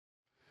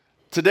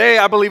Today,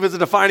 I believe, is a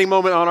defining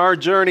moment on our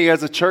journey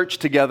as a church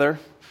together.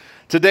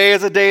 Today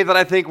is a day that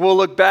I think we'll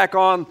look back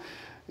on,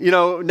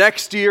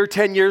 next year,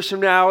 10 years from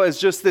now, as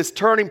just this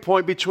turning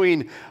point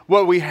between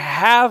what we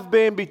have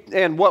been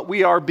and what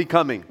we are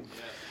becoming.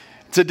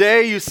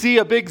 Today, you see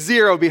a big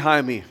zero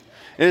behind me.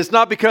 And it's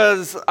not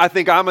because I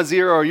think I'm a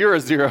zero or you're a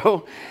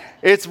zero.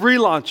 It's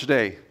relaunch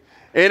day.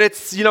 And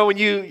it's,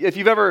 if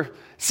you've ever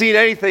seen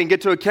anything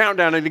get to a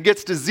countdown and it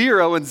gets to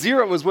zero, and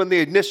zero is when the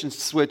ignition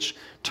switch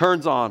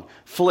turns on,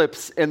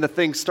 flips, and the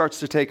thing starts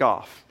to take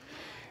off.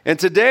 And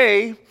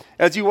today,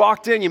 as you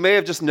walked in, you may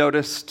have just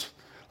noticed,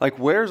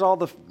 where's all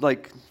the,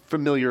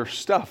 familiar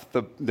stuff?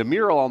 The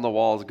mural on the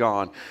wall is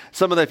gone.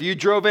 Some of if you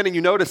drove in and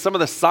you noticed, some of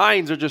the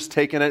signs are just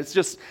taken. It's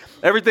just,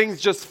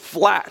 everything's just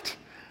flat.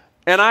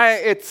 And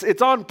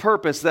it's on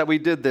purpose that we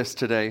did this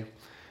today.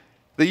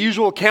 The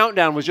usual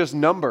countdown was just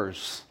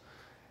numbers.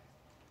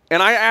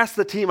 And I asked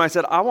the team, I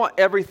said, I want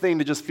everything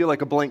to just feel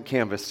like a blank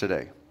canvas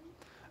today.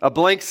 A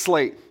blank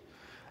slate.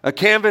 A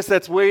canvas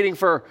that's waiting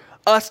for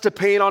us to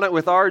paint on it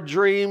with our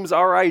dreams,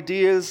 our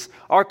ideas,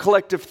 our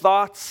collective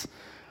thoughts.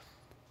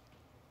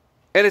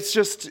 And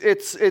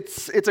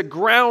it's a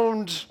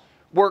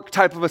groundwork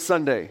type of a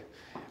Sunday.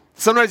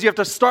 Sometimes you have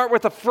to start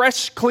with a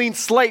fresh, clean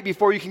slate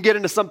before you can get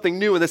into something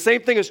new. And the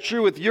same thing is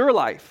true with your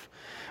life.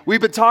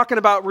 We've been talking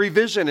about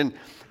revision, and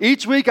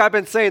each week I've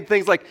been saying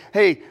things like,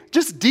 hey,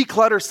 just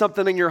declutter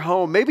something in your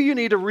home. Maybe you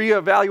need to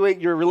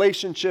reevaluate your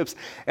relationships.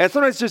 And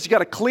sometimes you got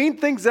to clean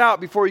things out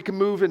before you can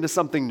move into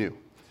something new.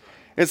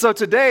 And so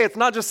today, it's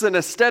not just an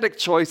aesthetic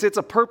choice. It's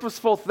a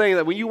purposeful thing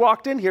that when you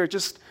walked in here,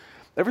 just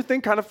everything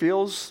kind of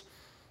feels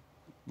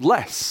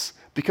less,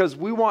 because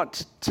we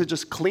want to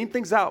just clean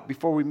things out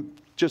before we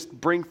just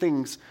bring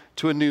things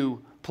to a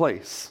new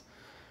place.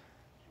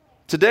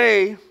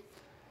 Today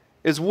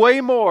is way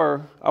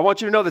more, I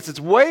want you to know this, it's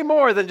way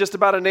more than just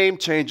about a name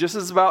change. This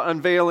is about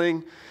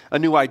unveiling a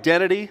new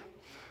identity,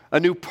 a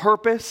new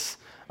purpose,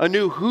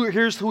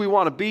 here's who we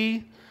want to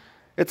be.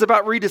 It's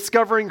about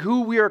rediscovering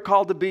who we are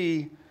called to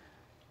be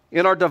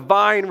in our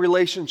divine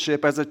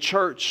relationship as a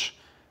church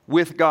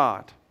with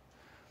God.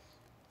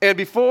 And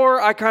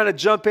before I kind of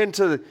jump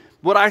into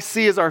what I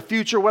see as our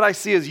future, what I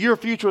see as your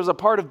future as a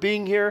part of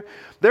being here,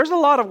 there's a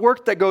lot of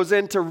work that goes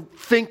into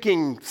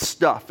thinking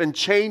stuff and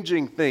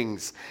changing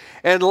things.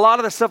 And a lot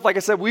of the stuff, like I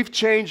said, we've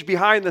changed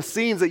behind the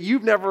scenes that you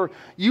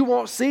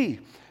won't see.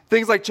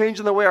 Things like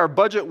changing the way our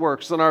budget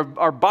works and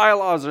our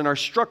bylaws and our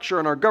structure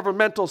and our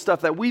governmental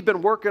stuff that we've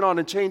been working on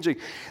and changing.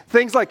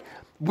 Things like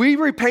we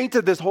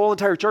repainted this whole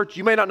entire church.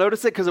 You may not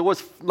notice it because it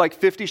was like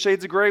 50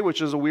 shades of gray,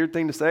 which is a weird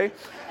thing to say.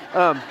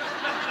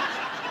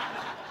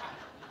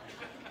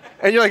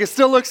 And you're like, it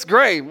still looks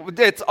great.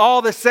 It's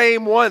all the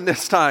same one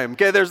this time.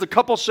 Okay, there's a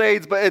couple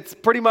shades, but it's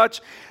pretty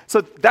much,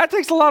 so that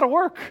takes a lot of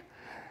work.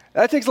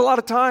 That takes a lot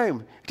of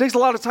time. It takes a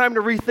lot of time to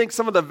rethink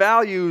some of the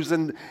values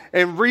and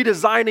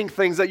redesigning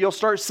things that you'll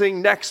start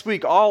seeing next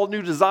week, all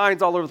new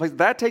designs all over the place.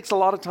 That takes a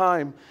lot of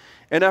time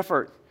and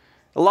effort.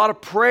 A lot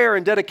of prayer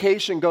and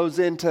dedication goes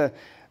into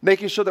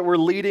making sure that we're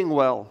leading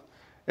well.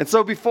 And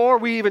so before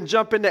we even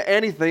jump into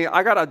anything,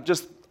 I got to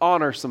just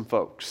honor some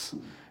folks,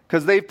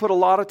 because they've put a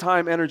lot of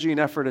time, energy, and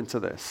effort into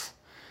this.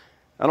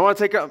 And I want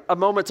to take a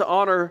moment to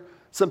honor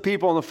some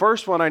people. And the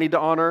first one I need to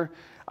honor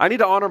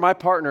my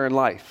partner in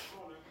life.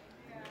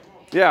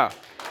 Yeah.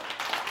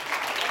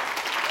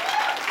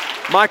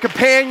 My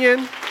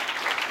companion.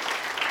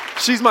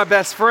 She's my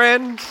best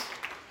friend.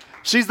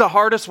 She's the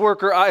hardest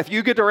worker. If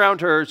you get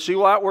around her, she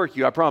will outwork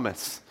you, I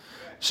promise.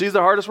 She's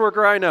the hardest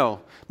worker I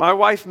know. My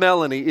wife,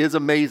 Melanie, is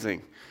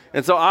amazing.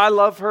 And so I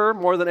love her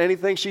more than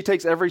anything. She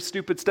takes every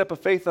stupid step of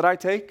faith that I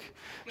take.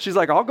 She's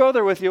like, I'll go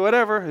there with you,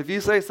 whatever. If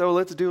you say so,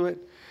 let's do it.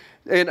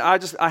 And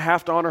I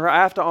have to honor her. I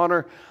have to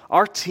honor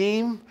our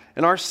team,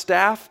 and our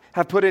staff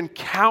have put in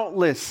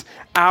countless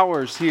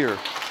hours here.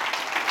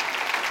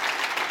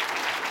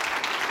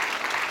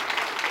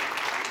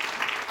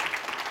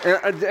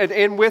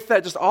 And with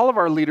that, just all of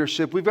our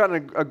leadership, we've got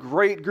a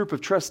great group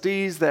of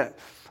trustees that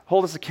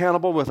hold us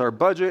accountable with our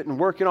budget and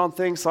working on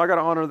things, so I got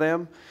to honor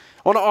them.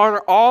 I want to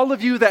honor all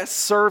of you that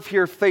serve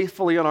here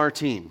faithfully on our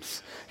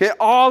teams. Okay,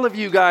 all of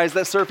you guys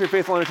that serve here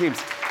faithfully on our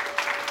teams.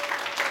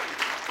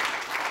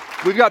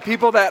 We've got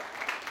people that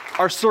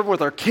are serving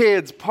with our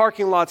kids,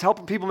 parking lots,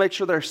 helping people make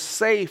sure they're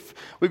safe.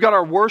 We've got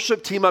our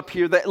worship team up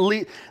here.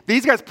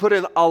 These guys put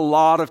in a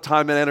lot of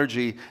time and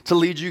energy to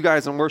lead you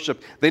guys in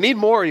worship. They need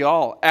more of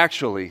y'all,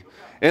 actually.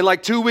 In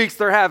 2 weeks,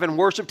 they're having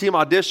worship team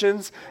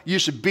auditions. You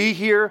should be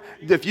here.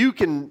 If you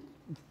can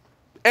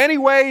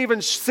anyway,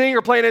 even sing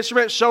or play an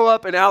instrument, show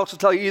up, and Alex will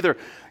tell you either,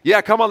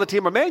 yeah, come on the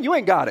team, or man, you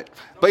ain't got it.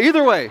 But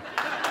either way,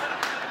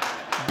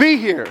 be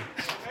here.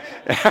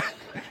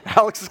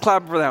 Alex is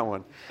clapping for that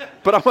one.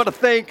 But I want to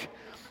thank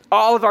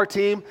all of our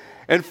team.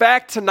 In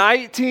fact,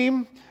 tonight,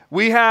 team,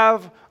 we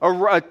have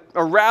a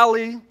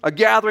rally, a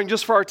gathering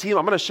just for our team.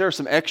 I'm going to share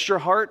some extra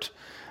heart.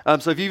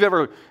 So if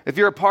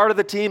you're a part of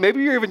the team,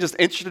 maybe you're even just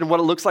interested in what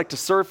it looks like to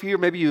serve here,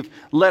 maybe you've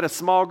led a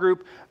small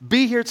group,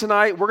 be here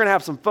tonight. We're going to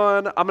have some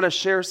fun. I'm going to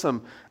share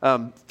some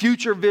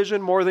future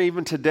vision more than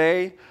even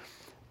today.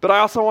 But I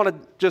also want to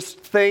just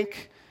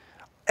thank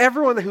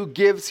everyone who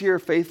gives here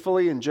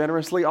faithfully and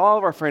generously, all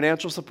of our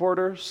financial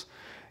supporters.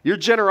 Your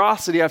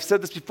generosity, I've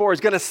said this before, is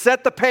going to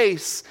set the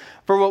pace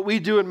for what we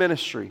do in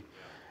ministry.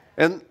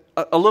 And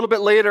a little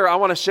bit later, I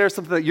want to share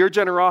something that your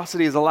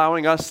generosity is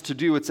allowing us to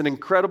do. It's an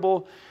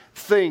incredible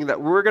thing that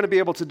we're going to be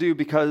able to do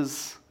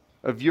because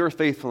of your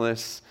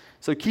faithfulness.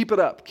 So keep it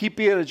up. Keep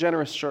being a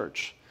generous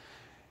church.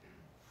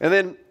 And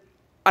then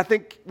I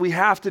think we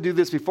have to do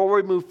this before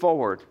we move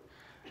forward.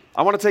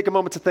 I want to take a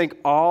moment to thank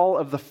all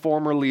of the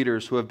former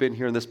leaders who have been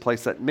here in this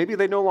place that maybe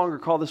they no longer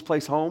call this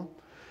place home,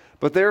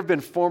 but there have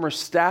been former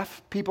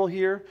staff people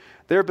here.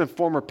 There have been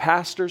former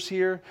pastors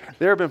here.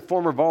 There have been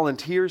former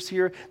volunteers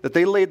here that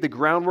they laid the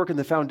groundwork and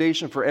the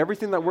foundation for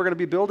everything that we're going to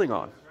be building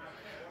on.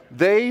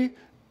 They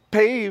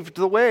paved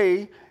the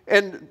way,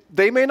 and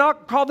they may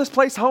not call this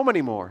place home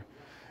anymore,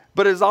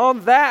 but it's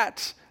on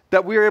that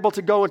we are able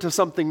to go into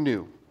something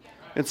new.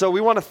 And so we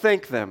want to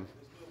thank them.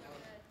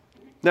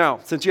 Now,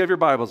 since you have your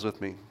Bibles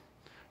with me,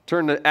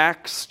 turn to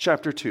Acts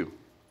chapter 2.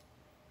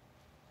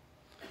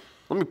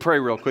 Let me pray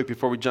real quick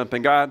before we jump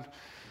in. God,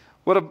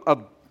 what a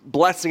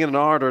blessing and an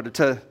honor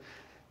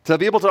to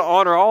be able to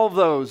honor all of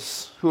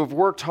those who have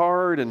worked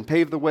hard and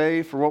paved the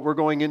way for what we're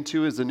going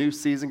into as a new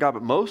season, God.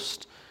 But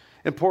most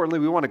importantly,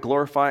 we want to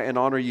glorify and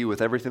honor you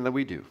with everything that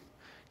we do.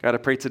 God, I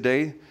pray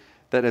today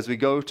that as we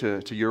go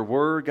to your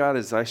word, God,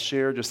 as I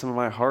share just some of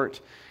my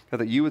heart, God,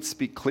 that you would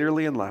speak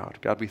clearly and loud.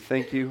 God, we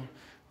thank you.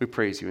 We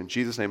praise you. In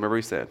Jesus' name,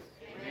 everybody said,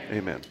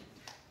 Amen.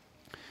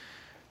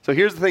 So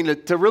here's the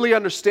thing, to really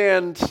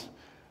understand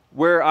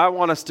where I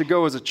want us to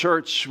go as a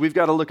church, we've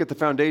got to look at the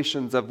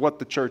foundations of what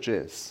the church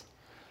is.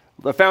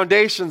 The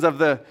foundations of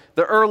the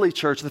early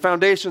church, the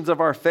foundations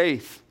of our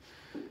faith,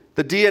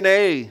 the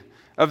DNA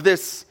of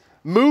this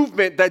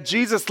movement that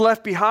Jesus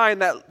left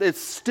behind that is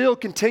still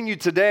continued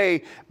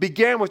today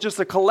began with just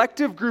a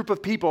collective group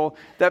of people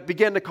that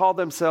began to call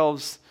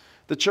themselves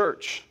the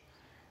church.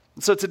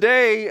 So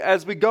today,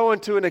 as we go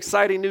into an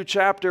exciting new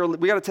chapter,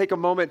 we got to take a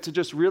moment to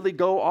just really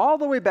go all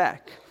the way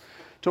back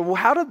to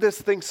how did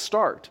this thing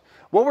start?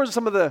 What were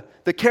some of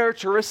the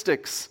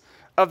characteristics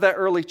of that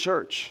early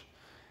church?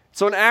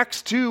 So in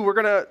Acts 2, we're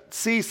going to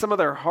see some of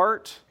their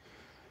heart,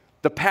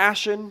 the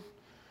passion,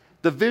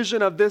 the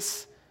vision of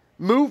this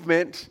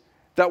movement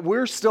that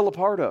we're still a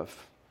part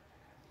of.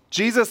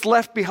 Jesus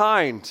left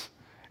behind,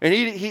 and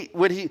he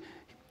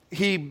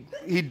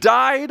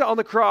died on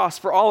the cross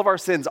for all of our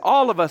sins.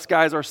 All of us,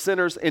 guys, are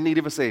sinners in need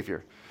of a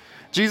Savior.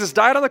 Jesus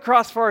died on the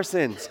cross for our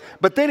sins,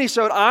 but then he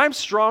showed, I'm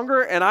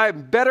stronger and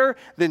I'm better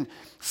than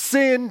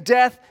sin,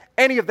 death,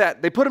 any of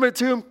that. They put him in a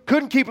tomb,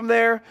 couldn't keep him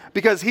there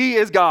because he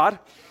is God.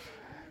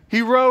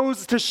 He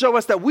rose to show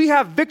us that we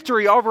have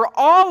victory over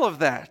all of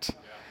that.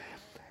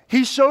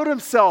 He showed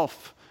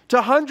himself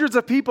to hundreds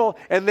of people,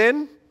 and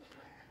then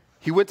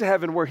he went to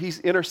heaven where he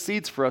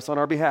intercedes for us on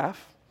our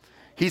behalf.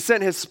 He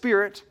sent his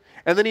Spirit,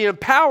 and then he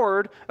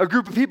empowered a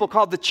group of people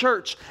called the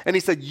church, and he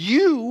said,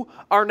 you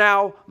are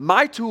now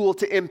my tool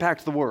to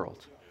impact the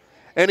world.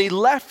 And he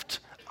left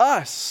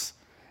us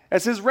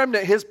as his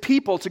remnant, his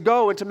people, to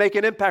go and to make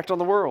an impact on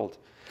the world.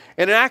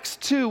 And in Acts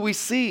 2, we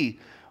see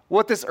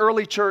what this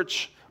early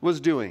church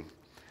was doing.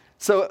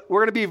 So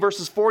we're going to be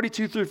verses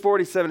 42 through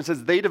 47. It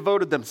says, they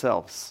devoted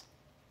themselves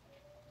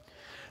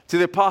to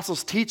the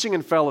apostles' teaching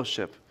and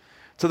fellowship,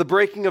 to the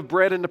breaking of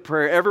bread and to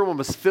prayer. Everyone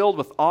was filled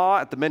with awe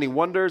at the many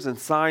wonders and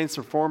signs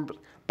performed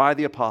by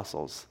the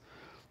apostles.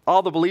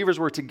 All the believers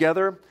were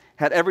together,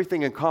 had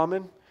everything in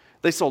common.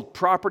 They sold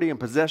property and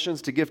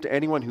possessions to give to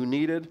anyone who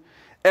needed.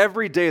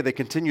 Every day they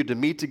continued to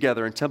meet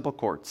together in temple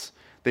courts.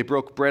 They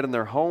broke bread in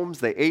their homes.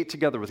 They ate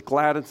together with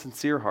glad and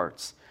sincere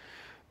hearts,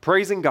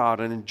 praising God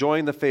and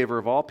enjoying the favor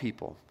of all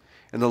people.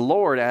 And the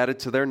Lord added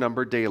to their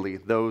number daily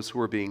those who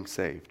were being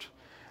saved.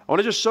 I want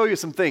to just show you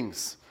some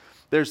things.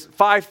 There's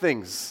 5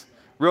 things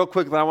real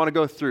quick that I want to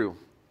go through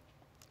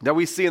that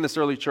we see in this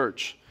early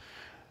church.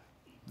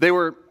 They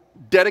were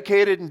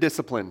dedicated and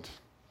disciplined.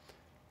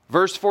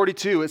 Verse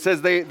 42, it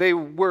says they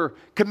were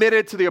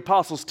committed to the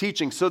apostles'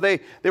 teaching. So they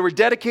were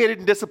dedicated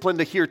and disciplined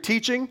to hear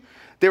teaching.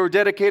 They were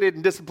dedicated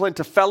and disciplined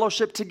to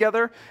fellowship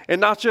together.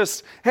 And not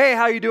just, hey,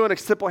 how you doing? A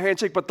simple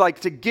handshake, but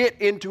like to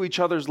get into each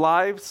other's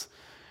lives.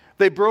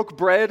 They broke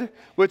bread,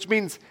 which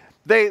means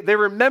they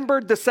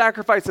remembered the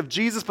sacrifice of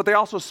Jesus, but they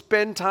also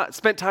spent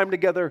time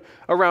together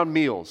around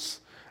meals.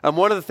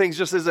 One of the things,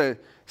 just as a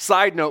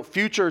side note,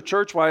 future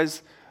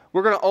church-wise,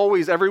 we're going to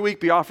always, every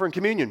week, be offering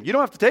communion. You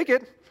don't have to take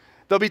it.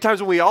 There'll be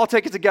times when we all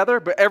take it together,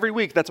 but every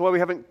week, that's why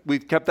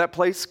we've kept that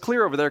place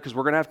clear over there, because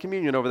we're going to have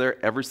communion over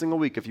there every single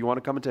week if you want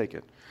to come and take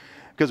it.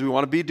 Because we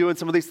want to be doing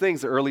some of these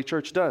things the early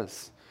church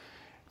does.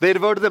 They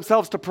devoted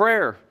themselves to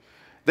prayer.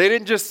 They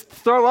didn't just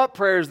throw up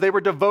prayers. They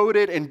were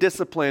devoted and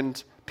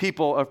disciplined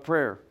people of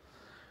prayer.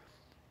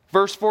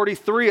 Verse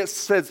 43, it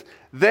says,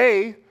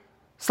 they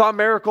saw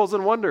miracles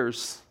and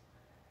wonders.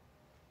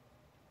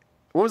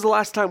 When was the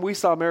last time we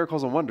saw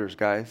miracles and wonders,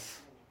 guys?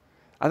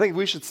 I think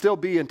we should still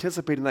be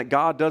anticipating that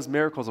God does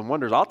miracles and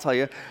wonders. I'll tell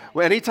you,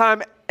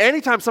 anytime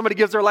somebody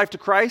gives their life to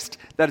Christ,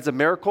 that is a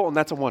miracle and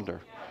that's a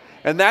wonder.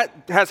 And that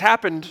has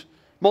happened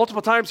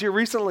multiple times here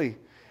recently.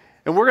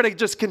 And we're going to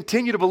just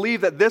continue to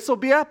believe that this will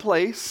be a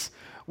place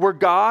where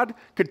God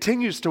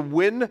continues to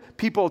win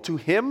people to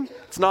Him.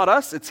 It's not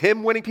us, it's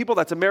Him winning people.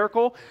 That's a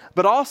miracle.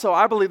 But also,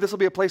 I believe this will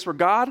be a place where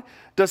God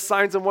does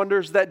signs and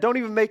wonders that don't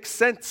even make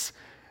sense.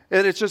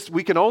 And it's just,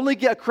 we can only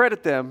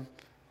credit them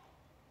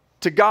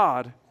to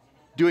God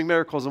doing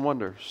miracles and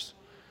wonders.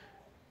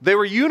 They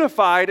were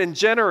unified and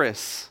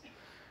generous.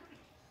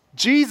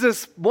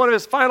 Jesus, one of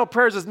His final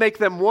prayers is make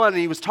them one.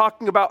 And He was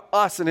talking about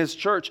us and His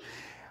church.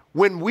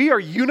 When we are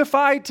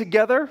unified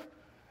together,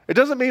 it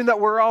doesn't mean that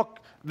we're all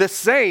the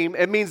same.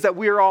 It means that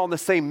we are all on the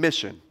same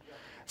mission.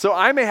 So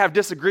I may have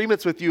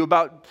disagreements with you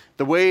about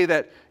the way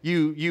that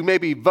you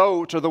maybe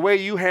vote or the way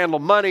you handle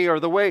money or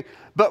the way,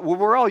 but when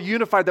we're all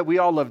unified that we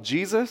all love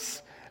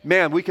Jesus,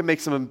 man, we can make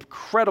some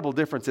incredible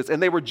differences.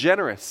 And they were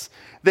generous.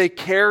 They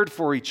cared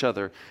for each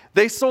other.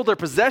 They sold their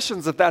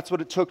possessions if that's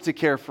what it took to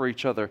care for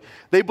each other.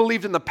 They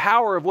believed in the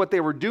power of what they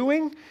were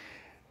doing,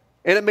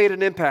 and it made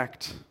an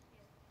impact.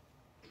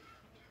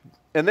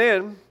 And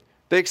then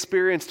they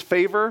experienced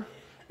favor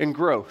and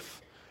growth.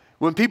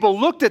 When people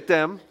looked at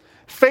them,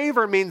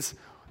 favor means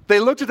they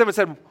looked at them and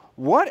said,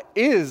 what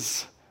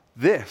is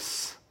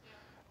this?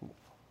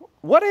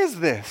 What is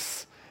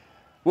this?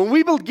 When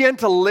we begin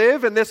to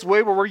live in this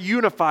way where we're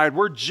unified,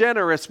 we're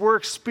generous, we're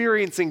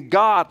experiencing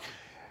God,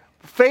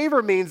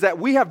 favor means that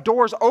we have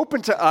doors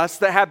open to us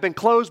that have been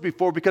closed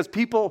before because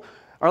people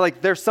are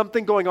like, there's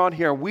something going on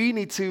here. We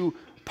need to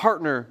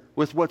partner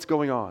with what's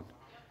going on.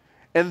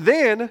 And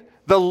then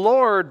the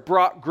Lord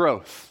brought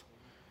growth.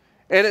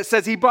 And it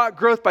says He brought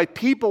growth by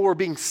people who were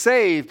being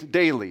saved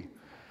daily.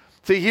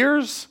 See,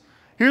 here's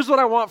what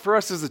I want for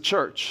us as a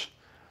church.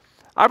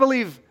 I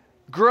believe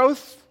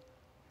growth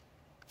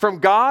from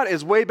God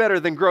is way better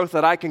than growth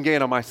that I can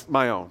gain on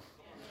my own.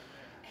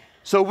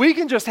 So we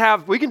can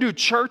do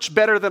church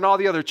better than all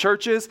the other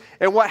churches,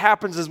 and what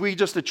happens is we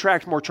just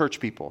attract more church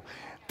people.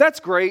 That's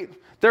great.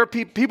 There are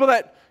people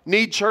that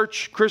need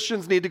church.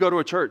 Christians need to go to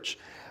a church.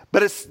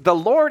 But it's the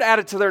Lord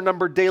added to their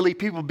number daily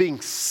people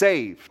being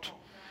saved.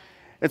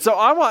 And so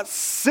I want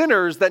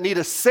sinners that need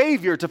a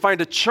Savior to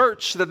find a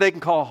church that they can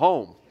call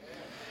home.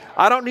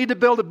 I don't need to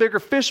build a bigger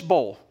fish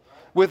bowl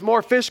with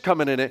more fish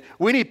coming in it.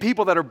 We need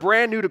people that are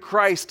brand new to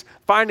Christ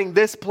finding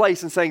this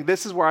place and saying,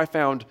 this is where I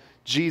found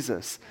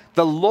Jesus.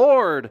 The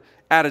Lord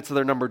added to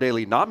their number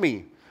daily, not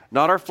me,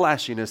 not our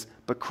flashiness,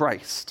 but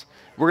Christ.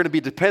 We're going to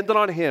be dependent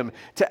on Him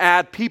to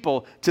add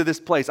people to this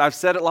place. I've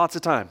said it lots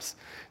of times.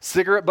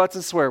 Cigarette butts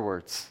and swear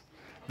words.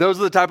 Those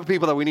are the type of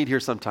people that we need here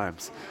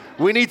sometimes.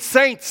 We need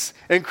saints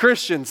and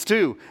Christians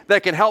too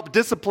that can help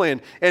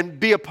discipline and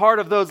be a part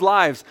of those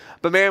lives.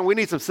 But man, we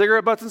need some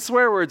cigarette butts and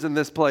swear words in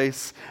this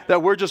place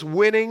that we're just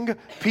winning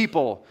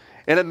people.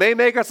 And it may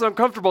make us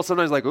uncomfortable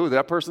sometimes, like, ooh,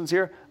 that person's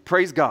here.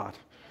 Praise God.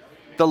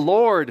 The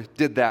Lord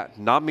did that,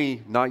 not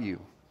me, not you.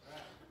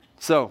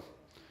 So,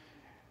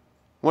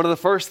 one of the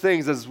first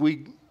things as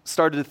we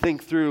started to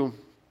think through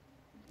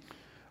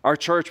our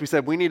church, we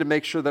said we need to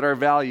make sure that our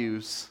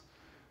values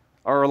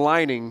are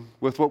aligning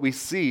with what we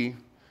see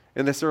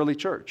in this early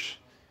church.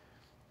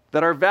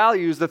 That our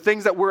values, the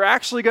things that we're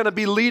actually going to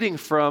be leading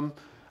from,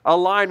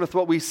 align with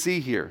what we see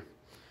here.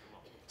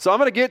 So I'm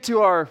going to get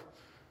to our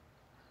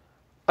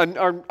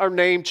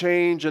name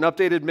change and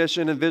updated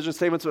mission and vision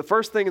statements. But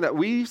first thing that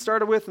we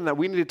started with and that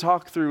we need to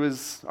talk through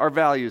is our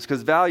values,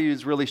 because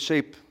values really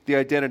shape the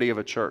identity of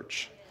a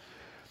church.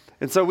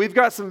 And so we've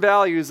got some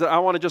values that I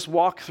want to just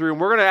walk through, and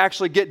we're going to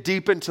actually get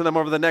deep into them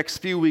over the next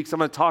few weeks. I'm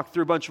going to talk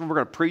through a bunch of them. We're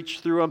going to preach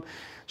through them,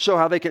 show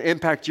how they can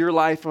impact your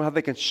life and how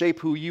they can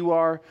shape who you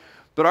are.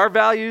 But our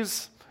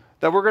values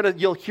that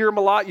you'll hear them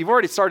a lot. You've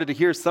already started to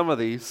hear some of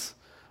these,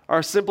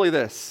 are simply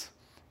this: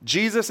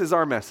 Jesus is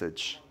our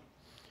message.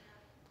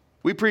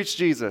 We preach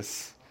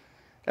Jesus.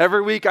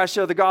 Every week I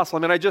share the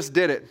gospel. I just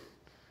did it.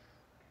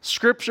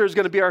 Scripture is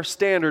going to be our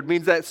standard. It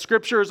means that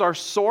Scripture is our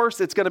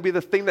source. It's going to be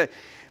the thing that,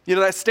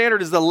 that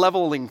standard is the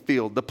leveling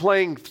field, the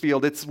playing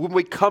field. It's when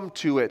we come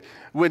to it.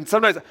 When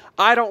sometimes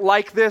I don't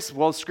like this,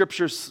 well,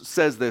 Scripture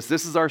says this.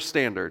 This is our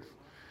standard.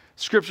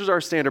 Scripture is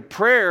our standard.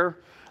 Prayer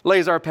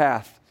lays our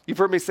path. You've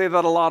heard me say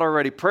that a lot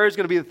already. Prayer is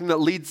going to be the thing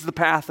that leads the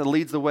path and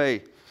leads the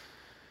way.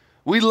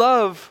 We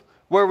love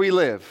where we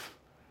live.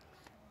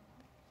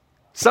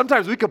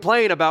 Sometimes we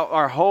complain about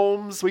our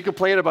homes. We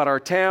complain about our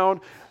town.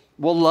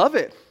 We'll love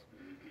it.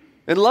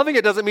 And loving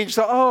it doesn't mean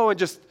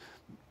just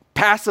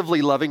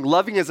passively loving.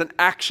 Loving is an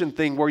action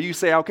thing where you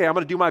say, okay, I'm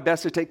going to do my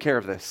best to take care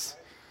of this.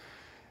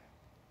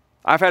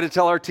 I've had to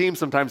tell our team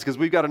sometimes, because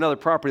we've got another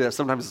property that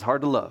sometimes is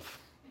hard to love.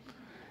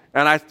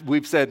 And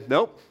we've said,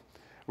 nope,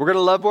 we're going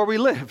to love where we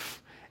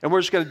live. And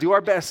we're just going to do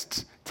our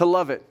best to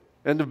love it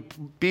and to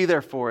be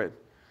there for it.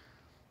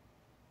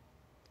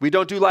 We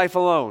don't do life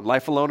alone.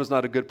 Life alone is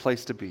not a good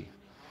place to be.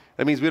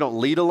 That means we don't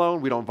lead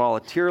alone. We don't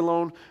volunteer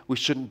alone. We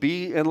shouldn't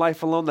be in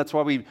life alone. That's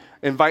why we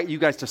invite you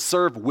guys to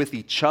serve with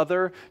each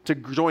other, to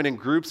join in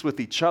groups with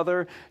each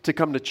other, to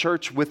come to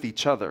church with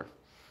each other.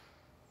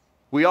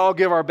 We all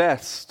give our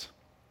best.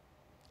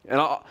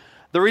 And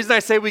the reason I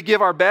say we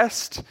give our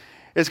best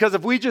is because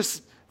if we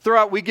just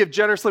we give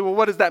generously. Well,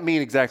 what does that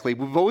mean exactly?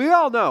 Well, we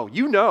all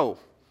know,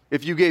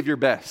 if you gave your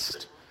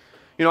best.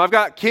 I've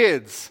got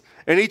kids,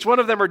 and each one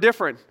of them are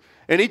different,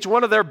 and each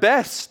one of their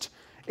best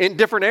in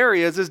different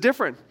areas is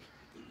different.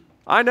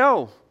 I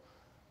know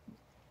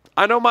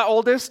my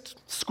oldest,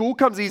 school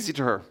comes easy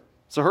to her.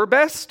 So her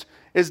best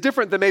is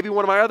different than maybe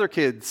one of my other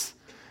kids.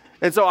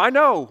 And so I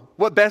know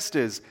what best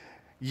is.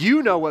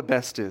 You know what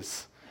best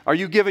is. Are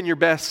you giving your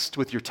best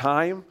with your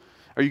time?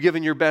 Are you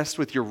giving your best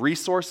with your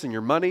resource and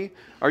your money?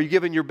 Are you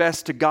giving your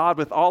best to God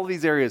with all of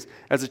these areas?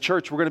 As a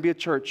church, we're going to be a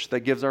church that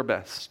gives our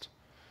best.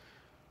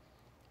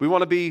 We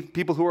want to be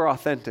people who are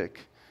authentic.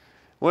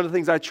 One of the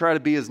things I try to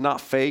be is not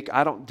fake.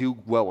 I don't do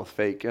well with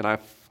fake, and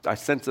I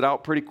sense it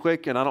out pretty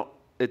quick, and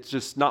it's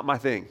just not my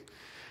thing.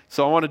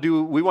 So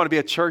we want to be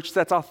a church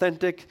that's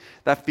authentic,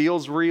 that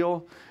feels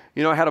real.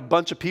 I had a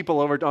bunch of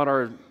people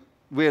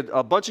we had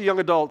a bunch of young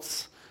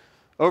adults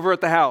over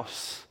at the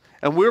house,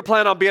 and we were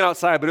planning on being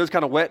outside, but it was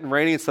kind of wet and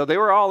rainy, so they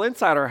were all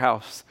inside our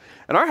house.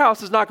 And our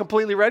house is not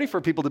completely ready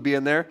for people to be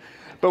in there,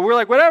 but we're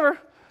like, whatever,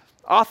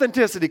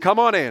 authenticity, come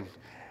on in.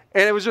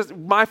 And it was just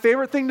my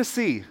favorite thing to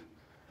see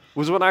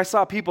was when I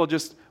saw people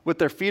just with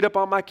their feet up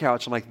on my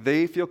couch, and like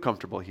they feel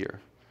comfortable here.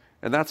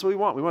 And that's what we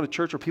want. We want a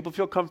church where people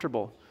feel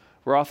comfortable,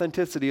 where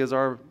authenticity is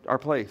our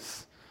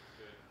place.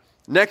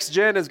 Next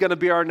gen is going to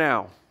be our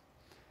now.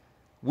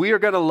 We are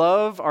going to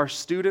love our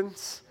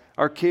students,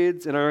 our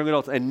kids, and our young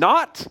adults, and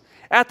not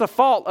at the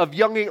fault of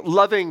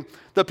loving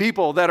the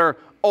people that are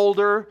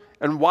older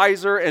and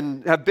wiser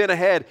and have been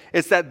ahead.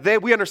 It's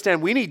that we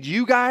understand we need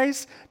you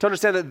guys to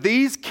understand that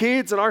these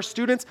kids and our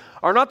students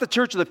are not the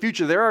church of the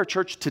future. They're our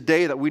church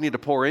today that we need to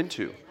pour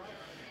into.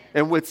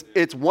 And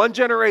it's one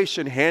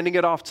generation handing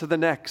it off to the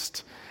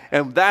next.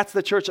 And that's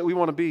the church that we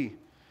want to be.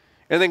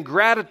 And then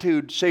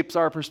gratitude shapes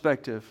our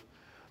perspective.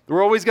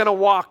 We're always going to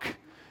walk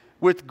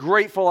with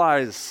grateful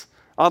eyes.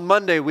 On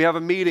Monday, we have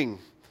a meeting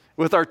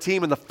with our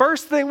team. And the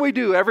first thing we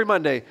do every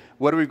Monday,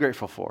 what are we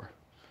grateful for?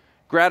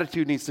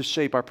 Gratitude needs to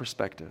shape our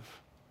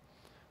perspective.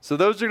 So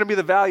those are going to be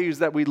the values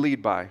that we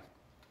lead by.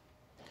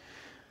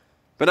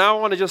 But now I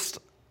want to just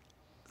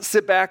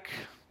sit back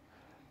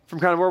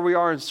from kind of where we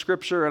are in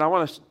Scripture, and I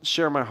want to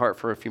share my heart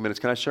for a few minutes.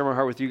 Can I share my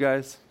heart with you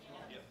guys?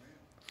 Yeah.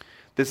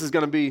 This is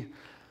going to be,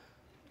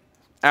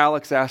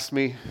 Alex asked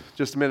me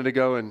just a minute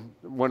ago, and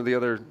one of the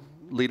other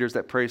leaders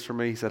that prays for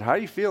me, he said, how are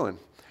you feeling?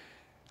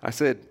 I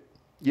said,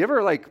 you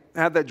ever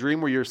had that dream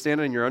where you're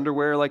standing in your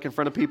underwear in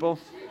front of people?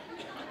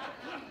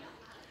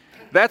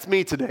 That's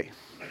me today.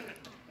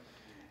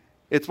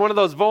 It's one of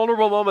those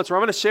vulnerable moments where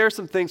I'm going to share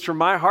some things from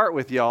my heart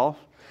with y'all.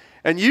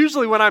 And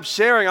usually when I'm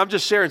sharing, I'm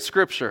just sharing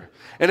Scripture.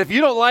 And if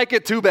you don't like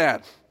it, too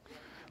bad.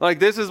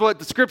 This is what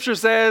the Scripture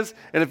says.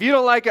 And if you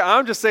don't like it,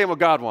 I'm just saying what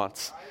God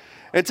wants.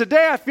 And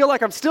today I feel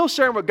like I'm still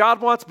sharing what God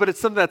wants, but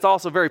it's something that's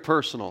also very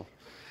personal.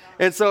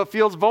 And so it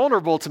feels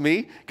vulnerable to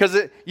me because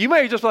you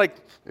may just be like,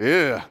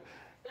 ugh.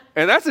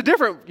 And that's a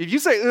different, if you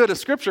say ugh to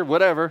Scripture,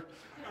 whatever.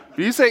 If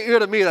you say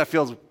ugh to me, that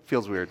feels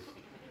weird.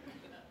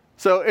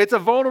 So it's a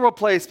vulnerable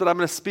place that I'm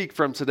going to speak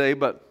from today,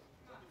 but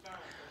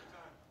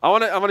I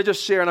want to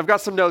just share, and I've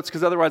got some notes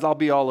because otherwise I'll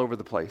be all over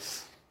the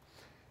place.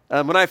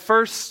 When I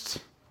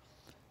first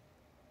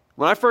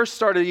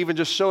started even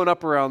just showing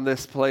up around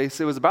this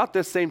place, it was about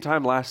this same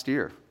time last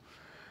year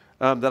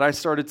that I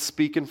started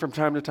speaking from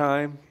time to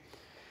time.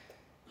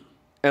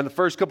 And the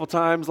first couple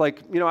times,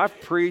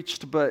 I've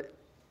preached, but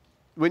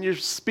when you're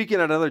speaking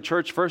at another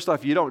church, first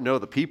off, you don't know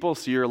the people,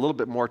 so you're a little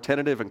bit more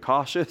tentative and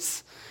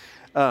cautious.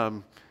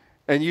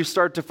 And you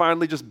start to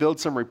finally just build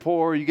some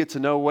rapport. You get to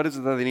know what is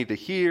it that they need to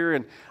hear.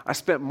 And I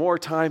spent more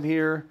time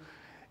here.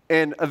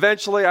 And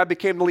eventually I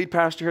became the lead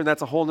pastor here, and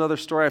that's a whole nother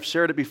story. I've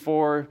shared it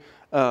before.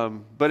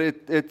 But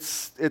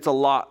it's a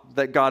lot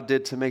that God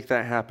did to make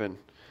that happen.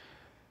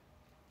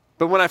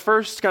 But when I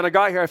first kind of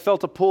got here, I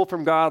felt a pull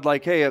from God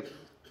hey, I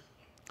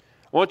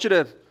want you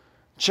to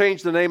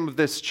change the name of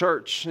this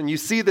church. And you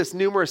see this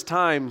numerous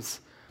times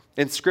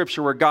in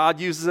Scripture where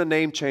God uses a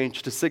name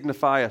change to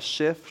signify a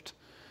shift,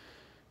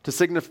 to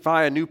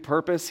signify a new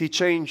purpose. He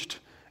changed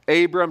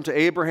Abram to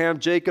Abraham,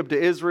 Jacob to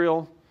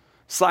Israel,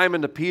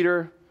 Simon to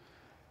Peter.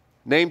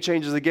 Name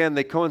changes again,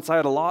 they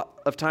coincide a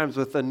lot of times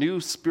with a new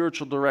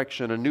spiritual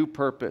direction, a new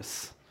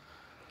purpose.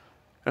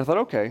 And I thought,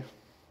 okay,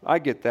 I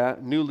get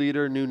that. New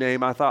leader, new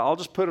name. I thought I'll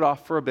just put it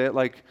off for a bit,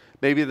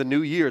 maybe the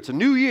new year. It's a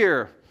new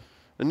year,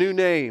 a new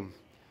name.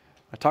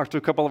 I talked to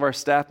a couple of our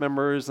staff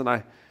members,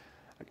 and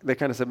they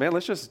kind of said, man,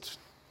 what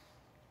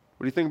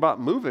do you think about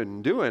moving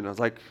and doing? I was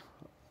like,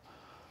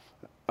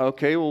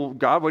 okay, well,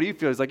 God, what do you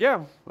feel? He's like,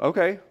 yeah,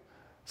 okay.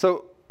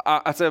 So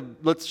I said,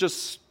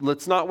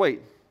 let's not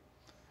wait.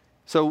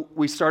 So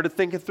we started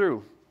thinking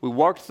through. We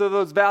walked through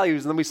those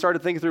values, and then we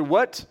started thinking through,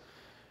 what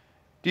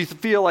do you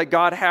feel like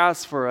God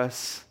has for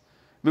us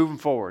moving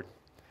forward?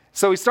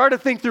 So we started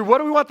to think through, what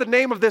do we want the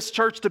name of this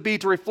church to be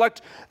to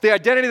reflect the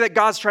identity that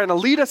God's trying to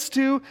lead us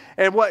to,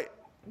 and what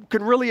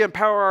can really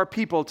empower our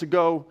people to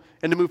go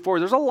and to move forward.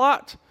 There's a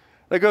lot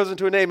that goes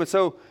into a name. And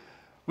so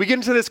we get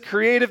into this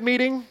creative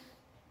meeting.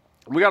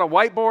 We got a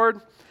whiteboard,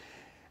 and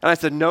I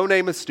said, no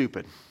name is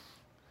stupid.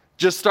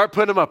 Just start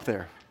putting them up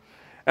there.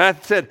 And I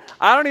said,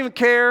 I don't even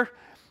care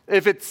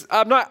if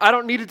I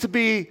don't need it to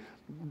be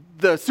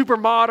the super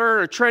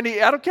modern or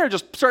trendy. I don't care.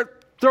 Just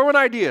start throwing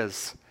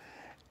ideas.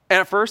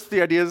 And at first,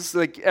 the ideas,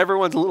 like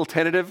everyone's a little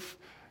tentative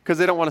because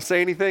they don't want to say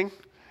anything.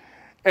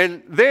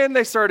 And then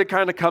they started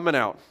kind of coming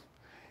out.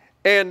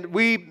 And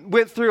we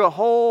went through a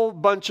whole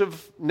bunch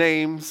of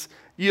names.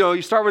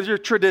 You start with your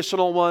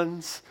traditional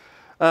ones.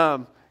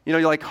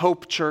 You're like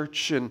Hope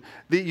Church, and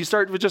you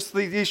start with just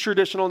these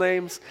traditional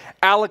names.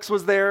 Alex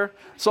was there,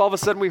 so all of a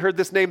sudden we heard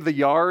this name, The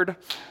Yard.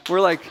 We're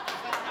like,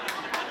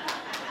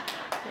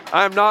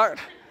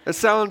 it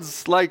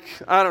sounds like,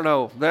 I don't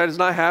know, that is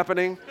not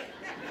happening.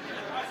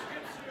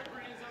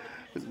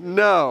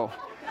 No.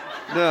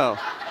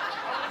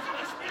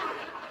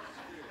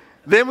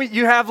 Then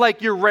you have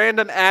like your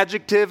random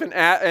adjective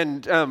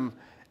and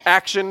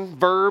action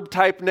verb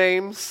type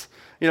names.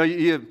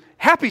 You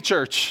Happy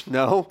Church.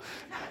 No.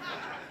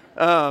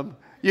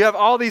 You have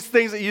all these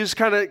things that you just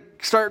kind of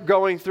start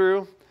going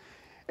through.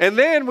 And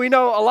then we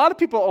know a lot of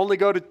people only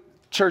go to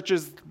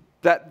churches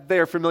that they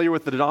are familiar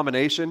with the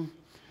denomination.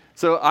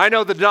 So I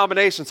know the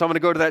denomination, so I'm going to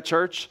go to that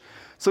church.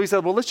 So he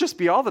said, well, let's just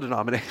be all the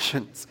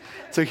denominations.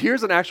 So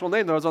here's an actual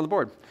name that was on the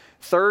board.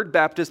 Third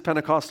Baptist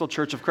Pentecostal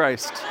Church of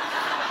Christ.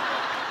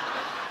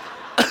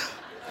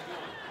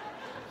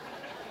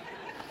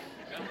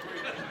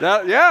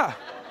 Yeah.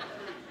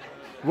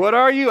 What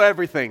are you?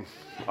 Everything.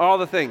 All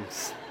the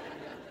things.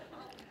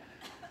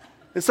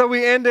 And so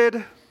we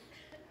ended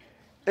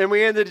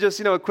just,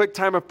 a quick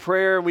time of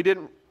prayer, and we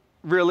didn't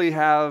really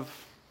have,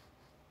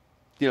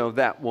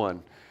 that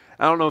one.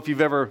 I don't know if you've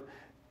ever,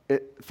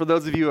 for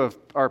those of you who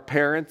are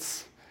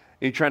parents,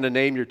 and you're trying to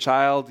name your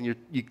child, and you're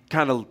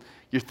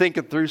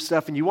thinking through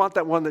stuff, and you want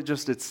that one that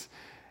just, it's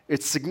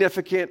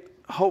significant,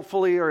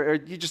 hopefully, or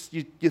you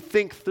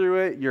think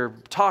through it, you're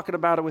talking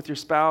about it with your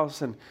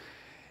spouse, and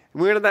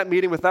we went to that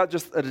meeting without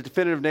just a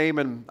definitive name,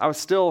 and I was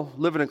still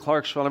living in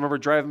Clarksville, and I remember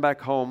driving back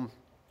home,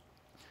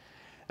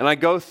 and I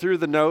go through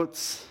the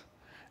notes,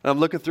 and I'm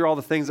looking through all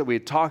the things that we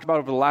had talked about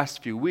over the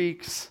last few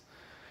weeks,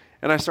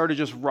 and I started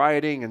just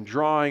writing and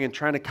drawing and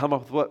trying to come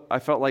up with what I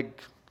felt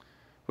like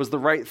was the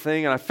right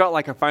thing, and I felt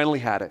like I finally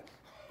had it.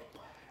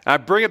 And I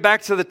bring it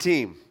back to the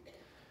team,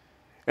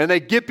 and they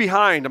get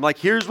behind. I'm like,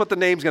 here's what the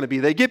name's going to be.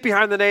 They get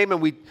behind the name,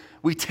 and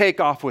we take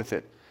off with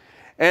it.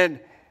 And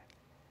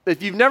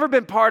if you've never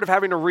been part of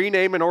having to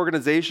rename an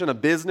organization, a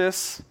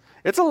business,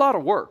 it's a lot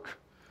of work.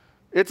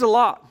 It's a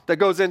lot that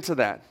goes into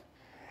that.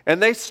 And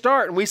we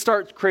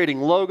start creating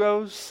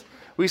logos.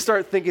 We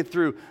start thinking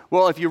through,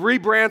 well, if you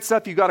rebrand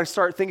stuff, you got to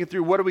start thinking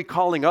through what are we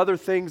calling other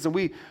things.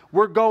 And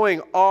we're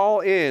going all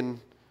in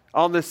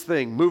on this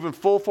thing, moving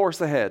full force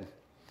ahead.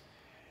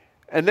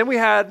 And then we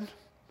had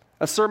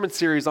a sermon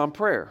series on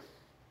prayer.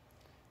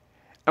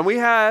 And we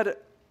had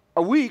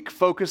a week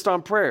focused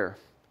on prayer.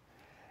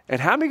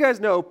 And how many of you guys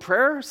know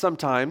prayer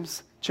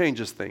sometimes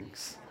changes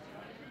things?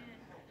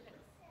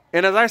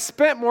 And as I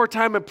spent more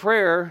time in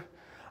prayer,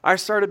 I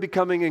started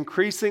becoming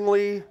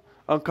increasingly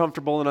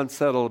uncomfortable and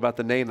unsettled about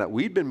the name that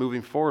we'd been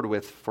moving forward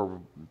with for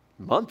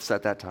months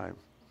at that time.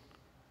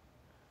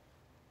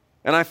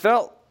 And I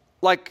felt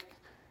like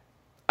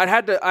I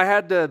had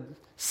to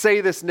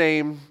say this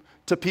name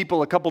to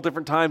people a couple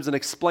different times and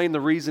explain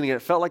the reasoning.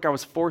 It felt like I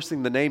was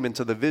forcing the name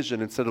into the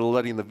vision instead of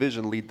letting the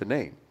vision lead the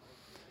name.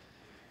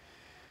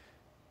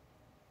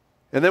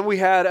 And then we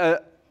had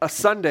a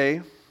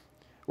Sunday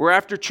where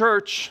after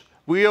church,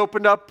 we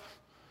opened up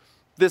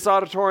this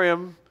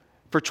auditorium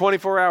for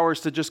 24 hours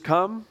to just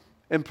come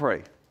and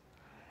pray.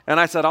 And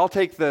I said, I'll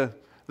take the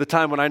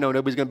time when I know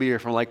nobody's going to be here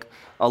from like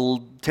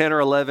 10 or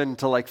 11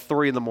 to like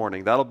 3 in the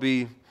morning. That'll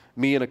be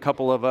me and a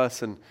couple of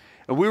us. And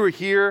we were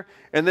here,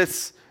 and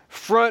this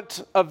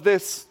front of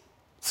this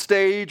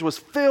stage was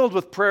filled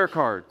with prayer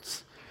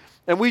cards.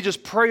 And we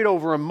just prayed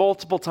over them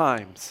multiple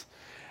times.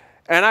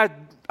 And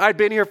I'd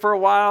been here for a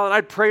while, and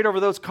I'd prayed over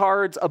those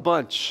cards a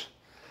bunch.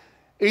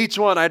 Each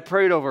one I'd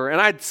prayed over. And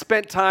I'd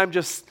spent time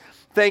just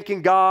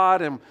thanking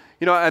God. And,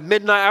 at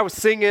midnight I was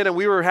singing, and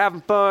we were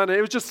having fun. And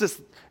it was just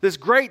this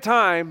great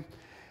time.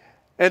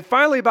 And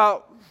finally,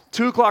 about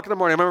 2 o'clock in the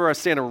morning, I remember I was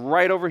standing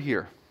right over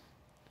here.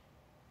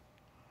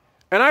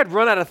 And I'd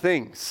run out of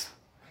things.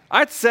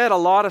 I'd said a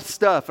lot of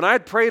stuff, and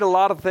I'd prayed a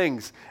lot of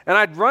things. And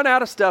I'd run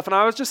out of stuff, and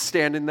I was just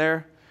standing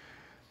there.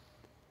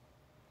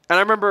 And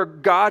I remember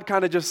God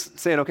kind of just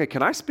saying, okay,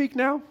 can I speak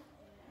now?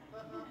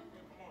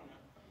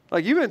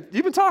 Like, you've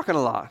been talking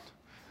a lot.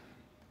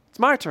 It's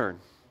my turn.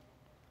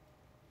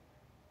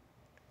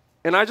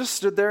 And I just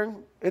stood there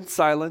in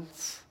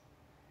silence.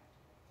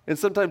 And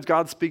sometimes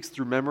God speaks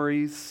through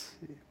memories,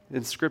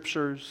 in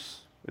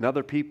scriptures, in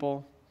other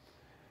people.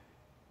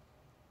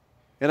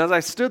 And as I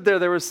stood there,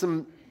 there were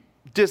some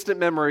distant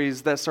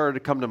memories that started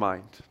to come to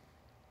mind.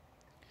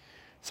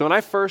 So when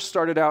I first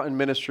started out in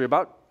ministry,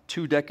 about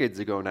 2 decades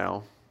ago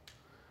now,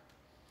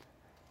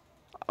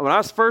 when I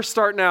was first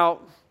starting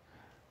out,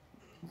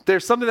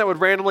 there's something that would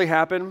randomly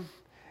happen,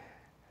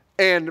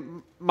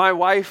 and my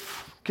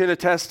wife can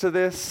attest to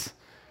this.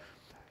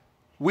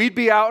 We'd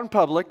be out in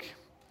public,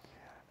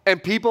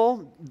 And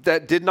people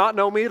that did not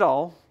know me at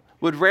all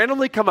would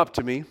randomly come up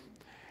to me,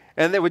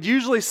 and they would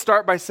usually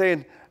start by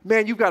saying,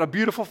 man, you've got a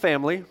beautiful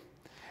family.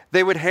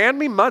 They would hand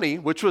me money,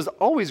 which was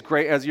always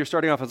great as you're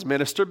starting off as a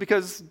minister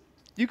because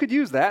you could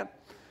use that.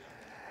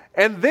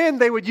 And then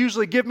they would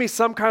usually give me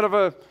some kind of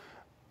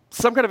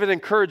an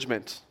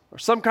encouragement or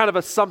some kind of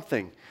a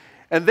something.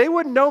 And they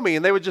wouldn't know me,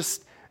 and they would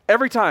just,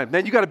 every time,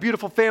 man, you got a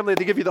beautiful family.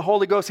 They give you the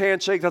Holy Ghost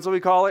handshake. That's what we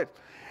call it.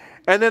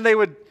 And then they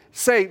would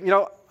say,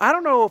 I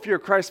don't know if you're a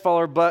Christ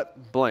follower,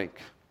 but blank.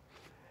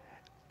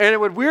 And it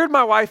would weird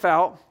my wife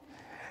out.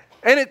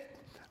 And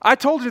I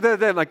told you that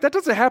then, like, that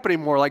doesn't happen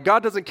anymore. Like,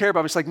 God doesn't care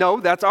about me. It's like, no,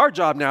 that's our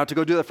job now to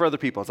go do that for other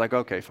people. It's like,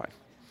 okay, fine.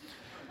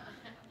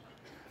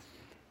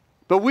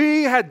 But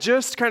we had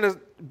just kind of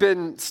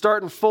been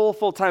starting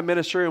full-time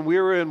ministry, and we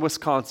were in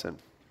Wisconsin.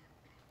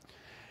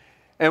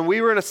 And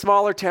we were in a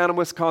smaller town in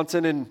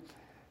Wisconsin, and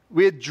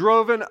we had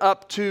driven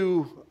up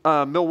to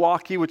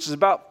Milwaukee, which is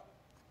about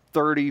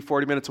 30,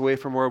 40 minutes away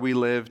from where we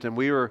lived. And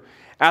we were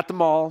at the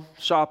mall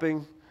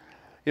shopping,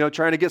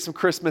 trying to get some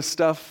Christmas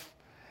stuff.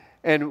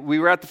 And we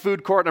were at the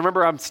food court, and I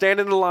remember I'm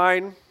standing in the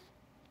line,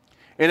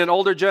 and an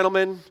older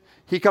gentleman,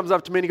 he comes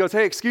up to me, and he goes,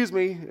 hey, excuse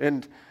me.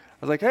 And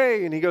I was like,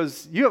 hey. And he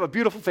goes, you have a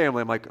beautiful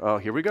family. I'm like, oh,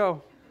 here we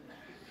go.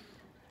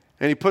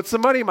 And he puts some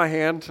money in my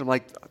hand. I'm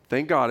like,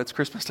 thank God, it's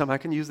Christmas time. I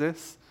can use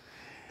this.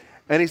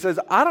 And he says,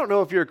 I don't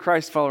know if you're a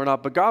Christ follower or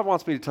not, but God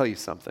wants me to tell you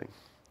something.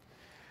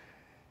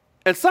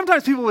 And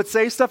sometimes people would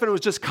say stuff, and it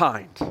was just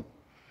kind.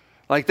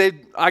 Like,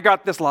 I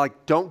got this,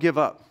 like, don't give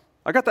up.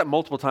 I got that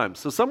multiple times.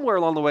 So somewhere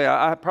along the way,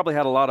 I probably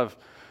had a lot of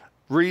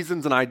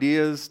reasons and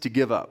ideas to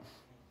give up.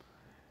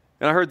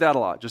 And I heard that a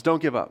lot. Just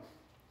don't give up.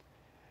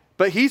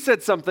 But he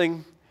said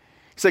something.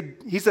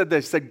 He said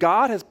this. He said,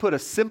 God has put a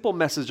simple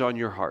message on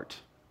your heart.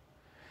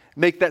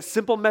 Make that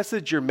simple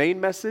message your main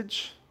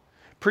message.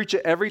 Preach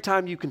it every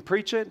time you can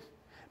preach it.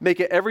 Make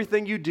it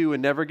everything you do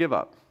and never give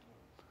up.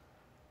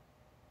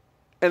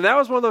 And that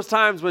was one of those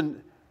times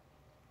when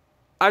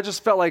I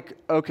just felt like,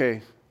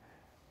 okay,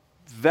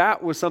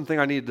 that was something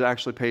I needed to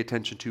actually pay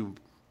attention to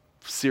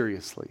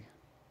seriously.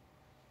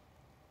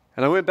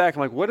 And I went back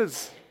and I'm like,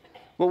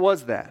 what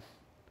was that?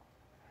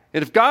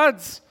 And if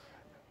God's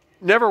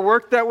never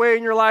worked that way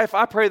in your life,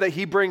 I pray that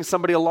he brings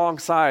somebody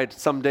alongside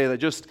someday that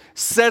just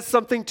says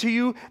something to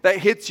you that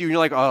hits you and you're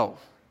like, oh.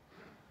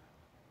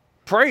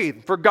 Pray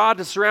for God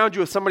to surround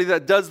you with somebody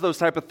that does those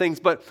type of things.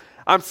 But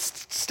I'm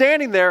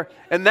standing there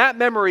and that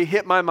memory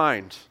hit my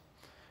mind.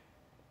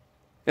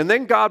 And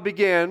then God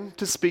began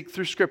to speak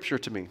through Scripture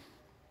to me.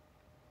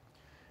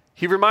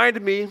 He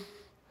reminded me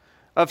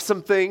of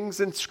some things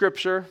in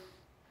Scripture.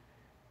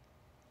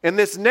 And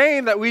this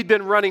name that we'd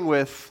been running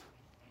with,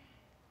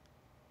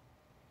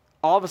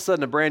 all of a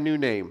sudden a brand new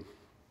name.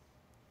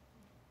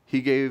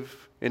 He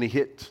gave and he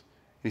hit.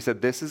 And he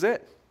said, this is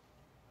it.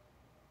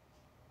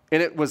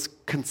 And it was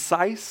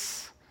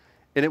concise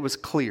and it was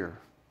clear.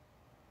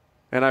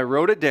 And I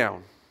wrote it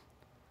down.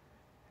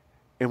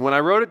 And when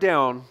I wrote it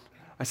down,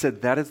 I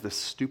said, that is the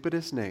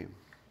stupidest name.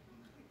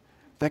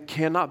 That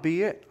cannot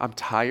be it. I'm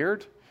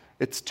tired.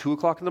 It's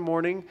 2:00 in the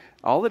morning.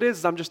 All it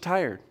is I'm just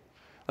tired.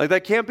 Like,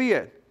 that can't be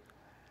it.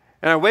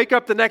 And I wake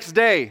up the next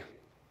day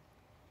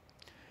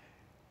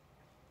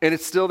and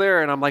it's still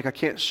there. And I'm like, I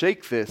can't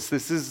shake this.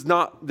 It's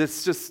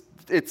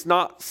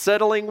not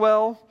settling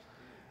well.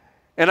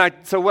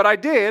 So what I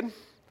did,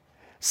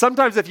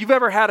 sometimes if you've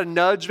ever had a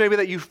nudge maybe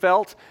that you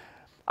felt,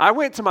 I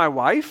went to my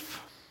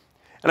wife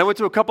and I went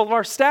to a couple of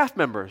our staff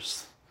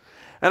members.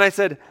 And I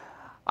said,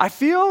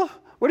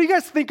 what do you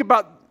guys think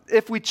about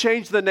if we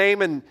change the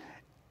name and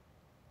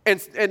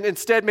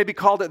instead maybe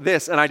called it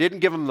this? And I didn't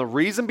give them the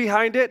reason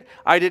behind it.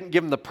 I didn't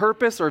give them the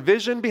purpose or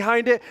vision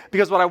behind it,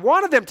 because what I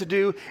wanted them to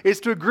do is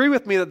to agree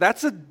with me that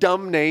that's a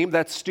dumb name,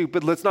 that's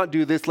stupid, let's not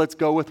do this, let's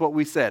go with what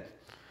we said.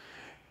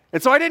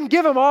 And so I didn't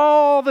give them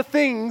all the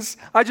things.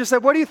 I just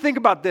said, what do you think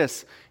about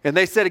this? And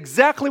they said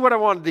exactly what I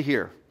wanted to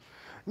hear.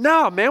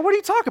 No, man, what are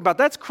you talking about?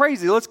 That's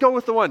crazy. Let's go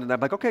with the one. And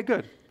I'm like, okay,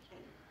 good.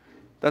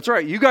 That's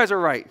right. You guys are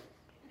right.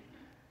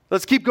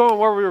 Let's keep going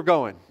where we were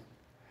going.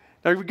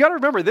 Now, we've got to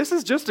remember, this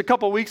is just a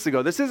couple weeks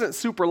ago. This isn't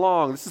super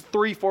long. This is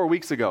 3-4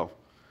 weeks ago.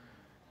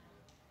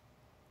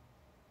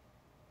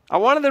 I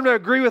wanted them to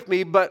agree with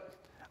me, but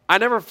I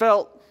never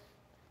felt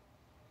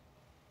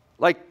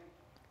like,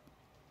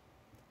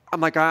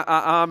 I'm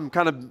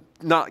kind of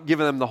not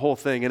giving them the whole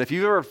thing. And if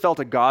you've ever felt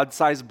a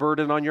God-sized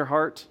burden on your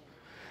heart,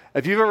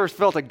 if you've ever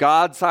felt a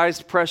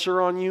God-sized pressure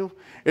on you,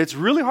 it's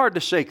really hard to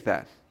shake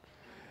that.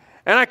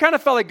 And I kind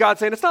of felt like God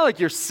saying, it's not like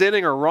you're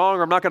sinning or wrong,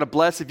 or I'm not going to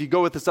bless if you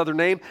go with this other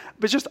name,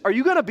 but just, are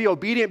you going to be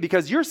obedient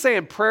because you're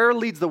saying prayer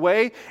leads the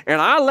way,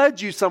 and I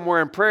led you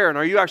somewhere in prayer, and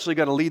are you actually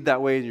going to lead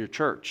that way in your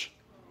church?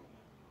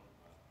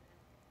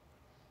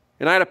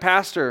 And I had a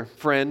pastor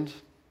friend,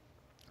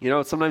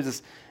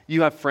 sometimes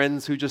you have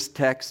friends who just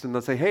text and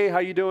they'll say, hey, how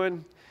you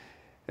doing?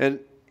 And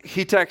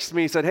he texted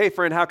me, he said, hey,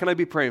 friend, how can I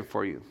be praying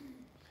for you?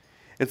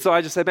 And so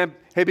I just said, man,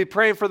 hey, be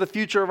praying for the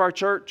future of our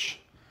church.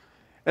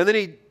 And then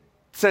he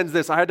sends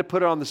this. I had to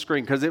put it on the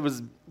screen because it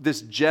was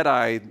this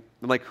Jedi.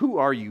 I'm like, who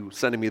are you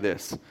sending me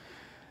this?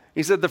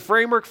 He said, the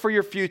framework for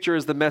your future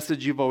is the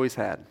message you've always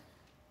had.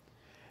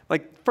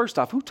 Like, first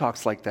off, who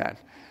talks like that?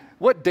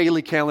 What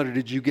daily calendar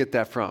did you get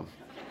that from?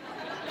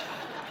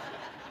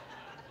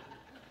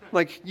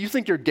 Like, you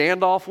think you're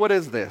Gandalf? What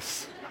is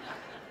this?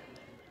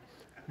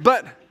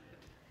 But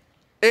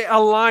it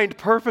aligned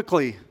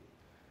perfectly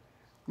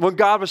when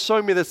God was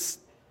showing me this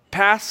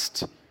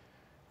past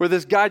where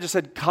this guy just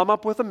said, come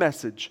up with a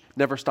message.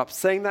 Never stop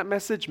saying that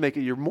message. Make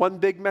it your one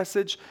big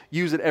message.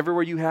 Use it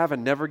everywhere you have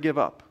and never give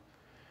up.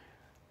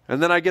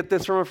 And then I get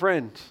this from a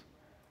friend.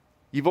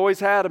 You've always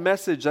had a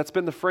message. That's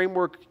been the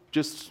framework.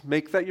 Just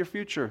make that your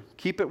future.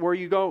 Keep it where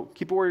you go.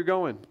 Keep it where you're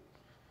going.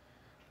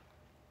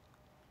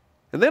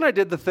 And then I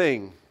did the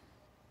thing.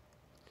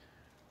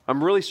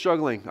 I'm really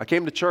struggling. I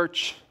came to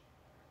church.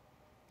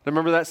 I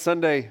remember that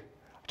Sunday,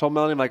 I told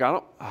Melanie, I'm like,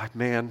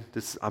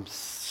 I'm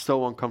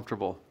so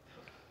uncomfortable.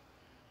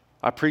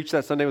 I preached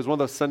that Sunday. It was one of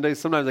those Sundays.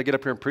 Sometimes I get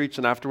up here and preach,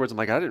 and afterwards I'm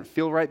like, I didn't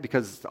feel right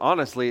because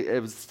honestly,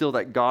 it was still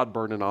that God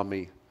burden on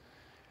me.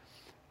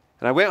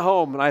 And I went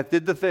home and I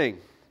did the thing.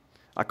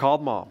 I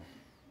called Mom.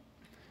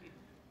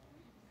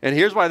 And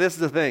here's why this is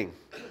the thing.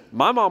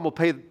 My mom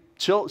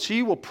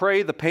she will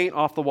pray the paint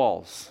off the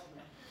walls.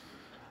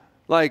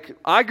 Like,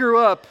 I grew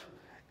up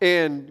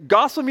and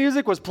gospel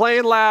music was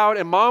playing loud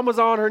and Mom was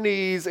on her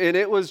knees and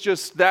it was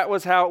just, that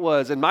was how it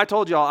was. And I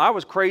told y'all, I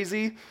was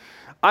crazy.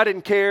 I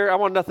didn't care. I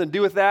wanted nothing to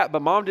do with that,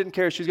 but Mom didn't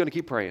care. She was going to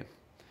keep praying.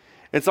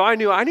 And so I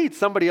knew I need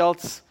somebody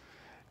else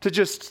to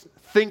just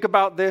think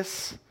about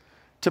this,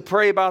 to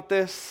pray about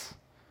this,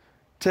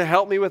 to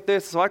help me with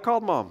this. So I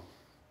called Mom.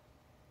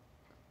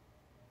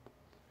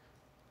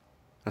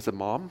 I said,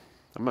 Mom,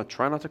 I'm going to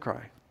try not to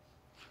cry.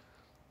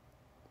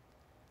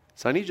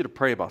 So I need you to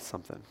pray about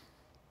something.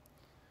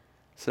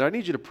 I said, I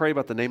need you to pray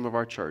about the name of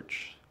our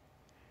church.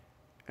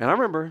 And I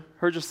remember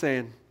her just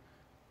saying,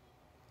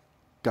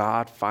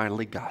 God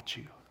finally got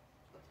you.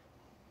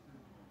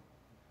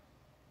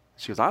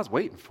 She goes, I was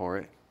waiting for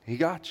it. He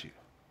got you.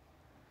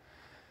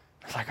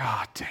 I was like,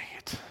 oh, dang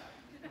it.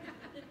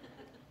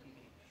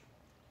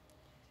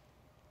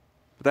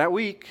 But that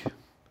week,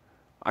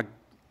 I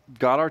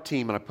got our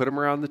team and I put them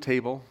around the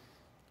table.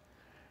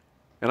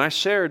 And I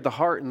shared the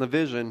heart and the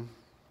vision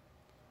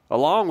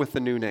along with the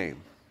new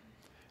name.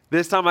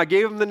 This time I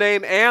gave them the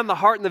name and the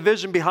heart and the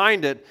vision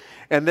behind it.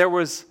 And there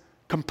was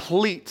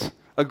complete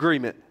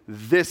agreement.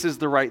 This is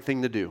the right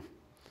thing to do.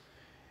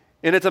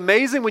 And it's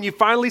amazing when you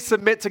finally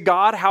submit to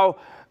God how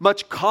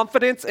much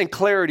confidence and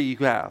clarity you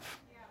have.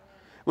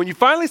 When you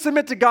finally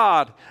submit to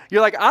God, you're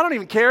like, I don't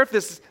even care if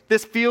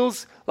this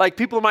feels like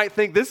people might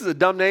think this is a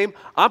dumb name.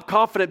 I'm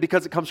confident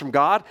because it comes from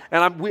God.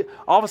 And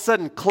all of a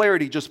sudden,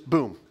 clarity just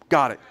boom.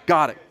 Got it.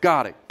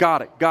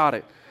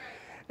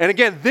 And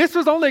again, this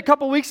was only a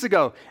couple weeks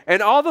ago.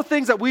 And all the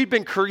things that we've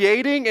been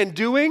creating and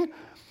doing,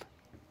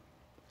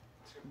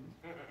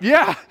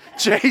 yeah,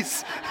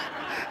 Chase.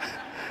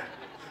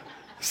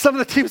 Some of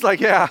the team's like,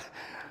 yeah.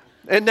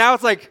 And now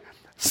it's like,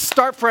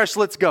 start fresh,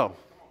 let's go.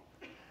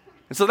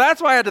 And so that's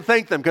why I had to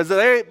thank them, because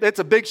it's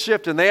a big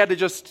shift and they had to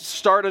just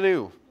start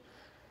anew.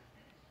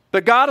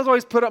 But God has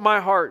always put up my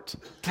heart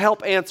to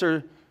help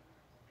answer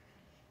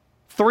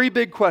 3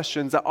 big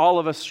questions that all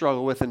of us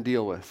struggle with and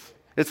deal with.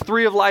 It's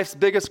 3 of life's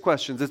biggest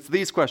questions. It's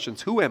these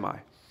questions. Who am I?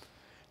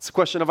 It's a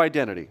question of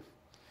identity.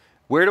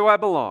 Where do I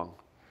belong?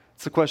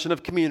 It's a question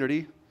of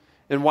community.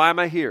 And why am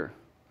I here?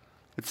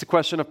 It's a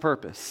question of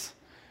purpose.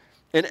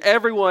 And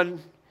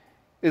everyone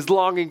is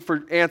longing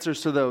for answers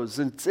to those.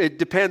 And it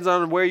depends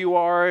on where you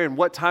are and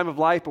what time of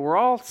life, but we're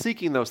all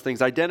seeking those things,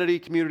 identity,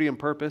 community, and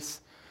purpose.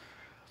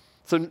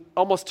 So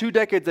almost 2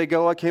 decades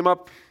ago, I came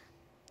up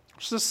with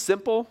just a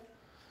simple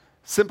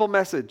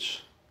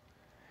message.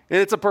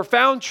 And it's a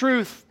profound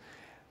truth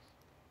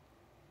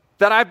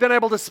that I've been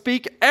able to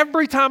speak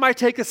every time I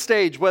take a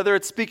stage, whether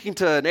it's speaking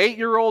to an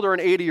 8-year-old or an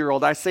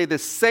 80-year-old, I say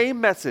this same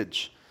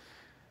message.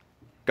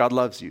 God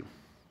loves you.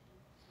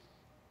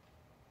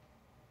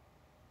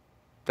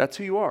 That's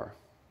who you are.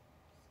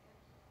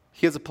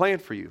 He has a plan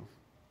for you.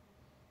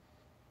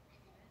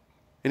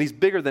 And He's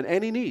bigger than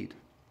any need.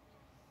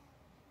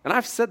 And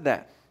I've said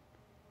that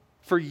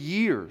for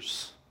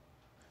years.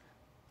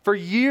 For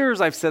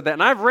years I've said that.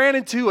 And I've ran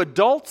into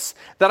adults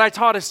that I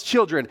taught as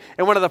children.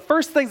 And one of the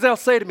first things they'll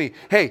say to me,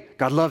 hey,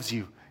 God loves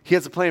you. He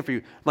has a plan for you.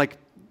 I'm like,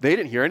 they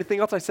didn't hear anything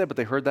else I said, but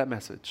they heard that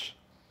message.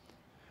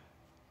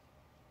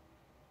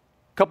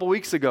 A couple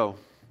weeks ago,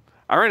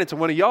 I ran into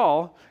one of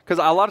y'all, because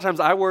a lot of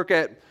times I'll work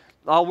at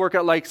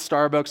like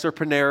Starbucks or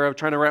Panera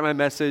trying to write my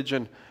message.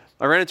 And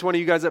I ran into one of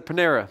you guys at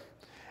Panera.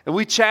 And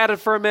we chatted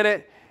for a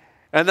minute.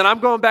 And then I'm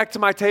going back to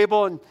my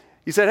table and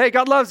he said, hey,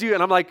 God loves you.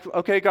 And I'm like,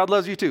 okay, God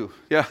loves you too.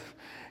 Yeah.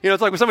 You know,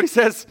 it's like when somebody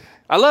says,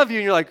 I love you.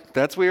 And you're like,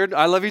 that's weird.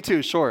 I love you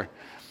too. Sure.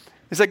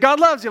 He said, God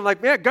loves you. I'm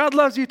like, yeah, God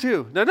loves you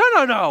too. No.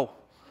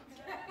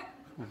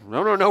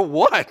 No,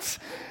 what?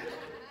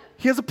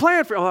 He has a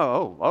plan for,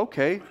 oh,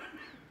 okay.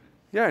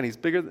 Yeah, and He's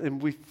bigger. And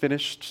we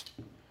finished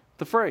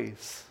the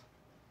phrase.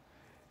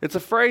 It's a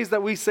phrase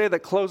that we say that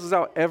closes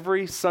out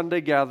every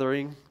Sunday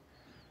gathering.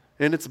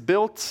 And it's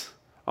built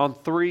on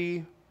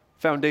 3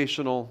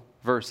 foundational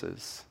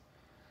verses.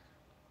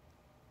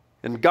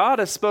 And God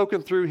has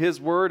spoken through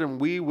his word, and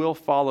we will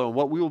follow. And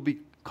what we will be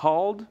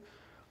called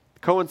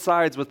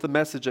coincides with the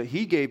message that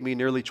he gave me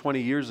nearly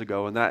 20 years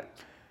ago, and that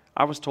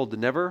I was told to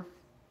never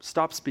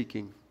stop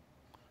speaking,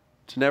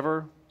 to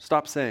never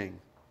stop saying.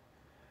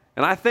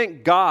 And I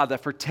thank God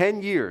that for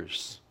 10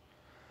 years,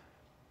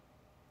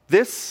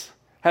 this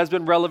has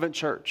been Relevant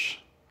Church.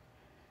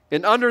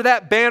 And under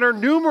that banner,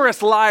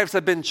 numerous lives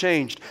have been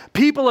changed.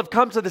 People have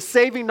come to the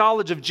saving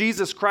knowledge of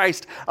Jesus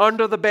Christ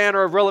under the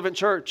banner of Relevant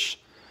Church.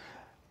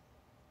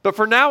 But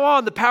from now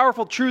on, the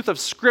powerful truth of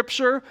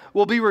Scripture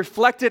will be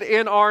reflected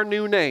in our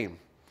new name.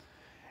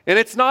 And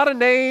it's not a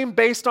name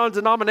based on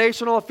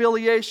denominational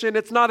affiliation.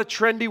 It's not a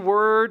trendy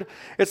word.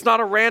 It's not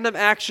a random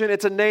action.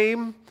 It's a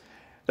name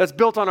that's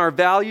built on our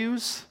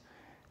values,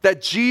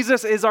 that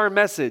Jesus is our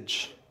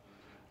message,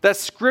 that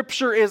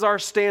Scripture is our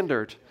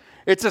standard.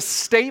 It's a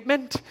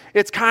statement.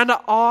 It's kind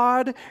of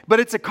odd, but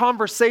it's a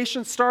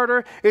conversation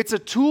starter. It's a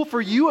tool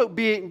for you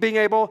being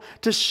able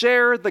to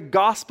share the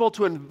gospel,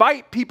 to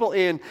invite people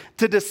in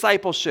to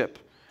discipleship.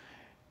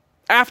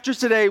 After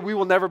today, we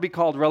will never be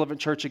called Relevant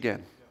Church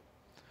again.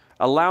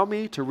 Allow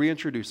me to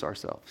reintroduce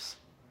ourselves.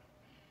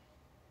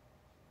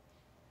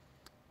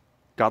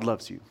 God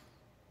loves you.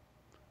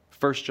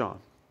 1 John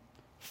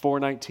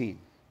 4:19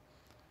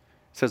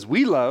 says,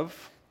 we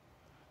love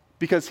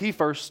because he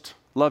first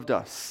loved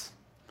us.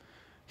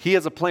 He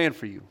has a plan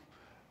for you.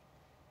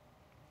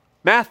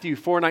 Matthew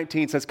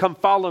 4:19 says, come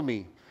follow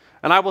me,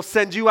 and I will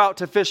send you out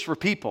to fish for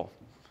people.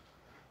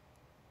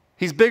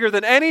 He's bigger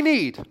than any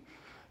need.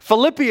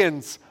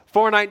 Philippians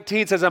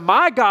 4:19 says, and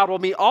my God will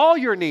meet all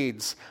your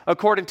needs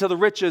according to the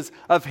riches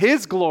of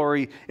his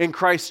glory in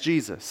Christ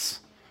Jesus.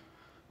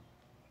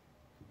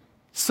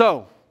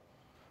 So,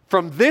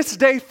 from this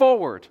day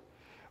forward,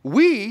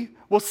 we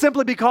will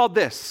simply be called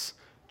this,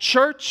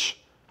 Church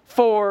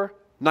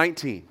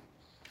 419.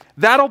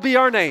 That'll be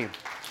our name.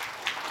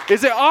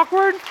 Is it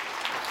awkward?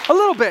 A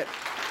little bit.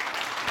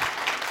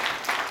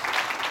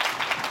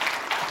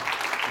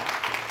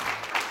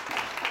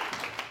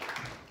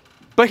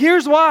 But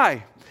here's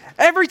why.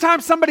 Every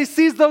time somebody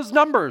sees those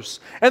numbers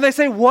and they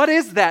say, what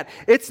is that?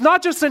 It's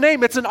not just a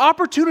name. It's an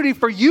opportunity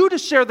for you to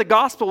share the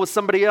gospel with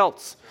somebody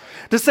else.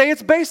 To say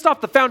it's based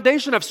off the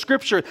foundation of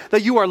Scripture,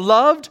 that you are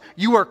loved,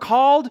 you are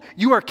called,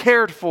 you are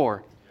cared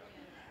for.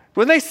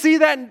 When they see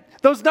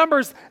that, those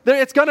numbers,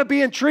 it's going to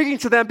be intriguing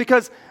to them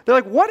because they're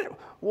like, why?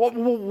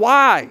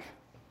 Well,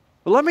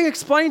 let me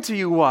explain to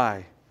you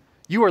why.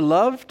 You are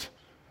loved,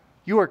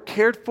 you are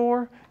cared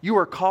for, you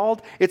are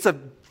called. It's a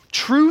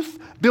truth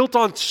built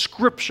on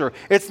Scripture.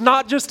 It's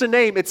not just a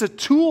name. It's a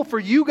tool for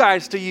you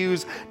guys to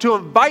use to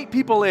invite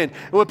people in.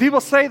 And when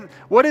people say,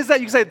 what is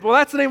that? You say, well,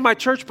 that's the name of my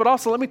church, but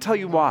also let me tell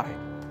you why.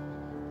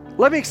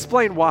 Let me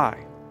explain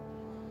why.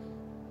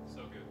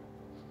 So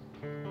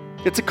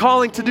good. It's a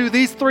calling to do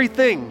these three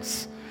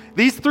things.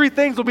 These three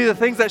things will be the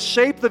things that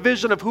shape the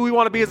vision of who we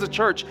want to be as a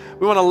church.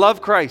 We want to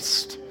love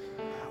Christ.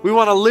 We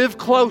want to live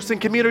close in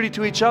community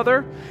to each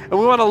other, and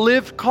we want to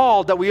live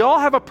called, that we all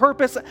have a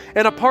purpose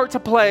and a part to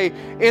play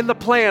in the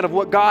plan of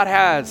what God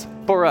has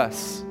for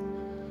us.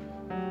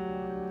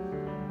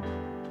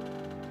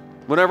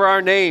 Whenever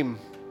our name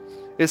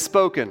is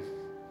spoken,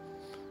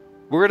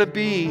 we're going to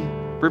be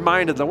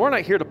reminded that we're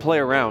not here to play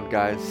around,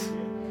 guys.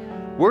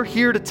 We're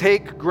here to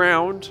take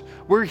ground.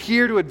 We're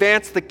here to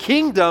advance the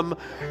kingdom,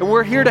 and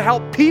we're here to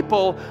help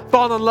people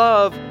fall in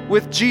love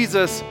with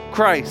Jesus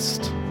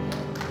Christ.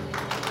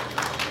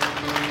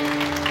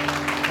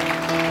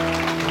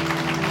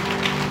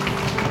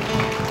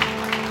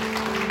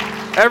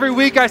 Every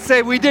week I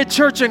say, we did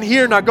church in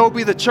here, now go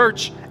be the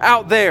church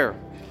out there.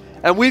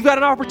 And we've got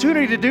an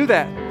opportunity to do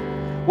that.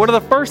 One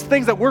of the first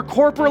things that we're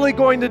corporately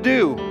going to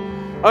do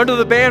under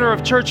the banner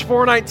of Church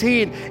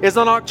 419 is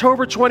on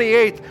October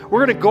 28th,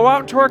 we're going to go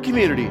out into our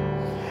community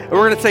and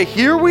we're going to say,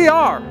 here we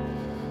are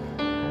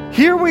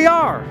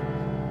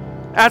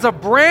as a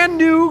brand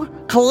new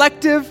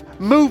collective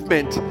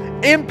movement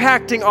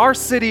impacting our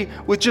city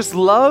with just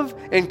love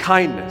and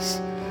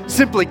kindness.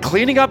 Simply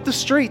cleaning up the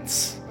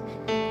streets,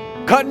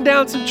 cutting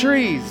down some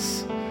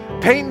trees,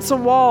 painting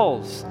some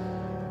walls,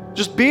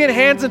 just being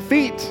hands and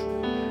feet.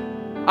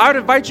 I would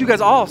invite you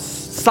guys all,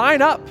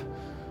 sign up,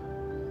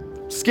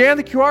 scan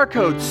the QR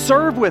code,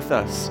 serve with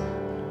us.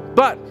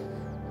 But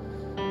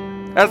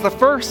as the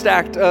first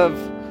act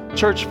of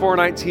Church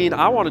 419,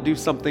 I want to do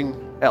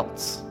something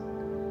else.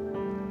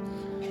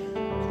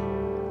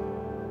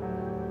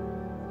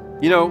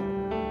 You know,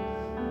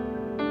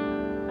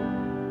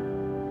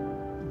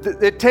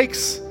 it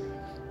takes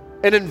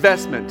an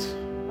investment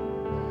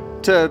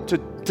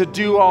to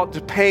do all,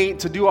 to paint,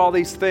 to do all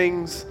these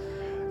things.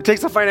 It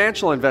takes a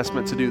financial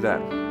investment to do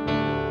that.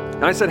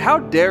 And I said, how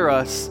dare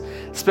us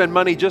spend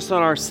money just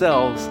on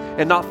ourselves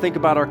and not think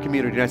about our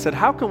community? And I said,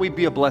 how can we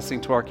be a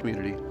blessing to our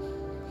community?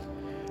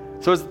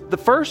 So as the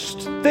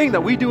first thing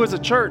that we do as a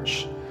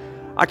church,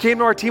 I came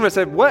to our team and I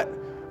said,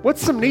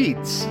 what's some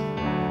needs?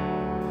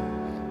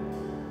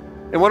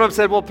 And one of them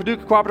said, well,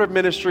 Paducah Cooperative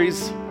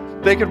Ministries,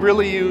 they could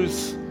really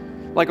use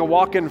like a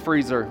walk-in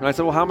freezer. And I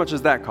said, well, how much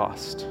does that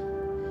cost?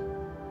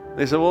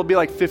 They said, well, it'll be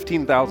like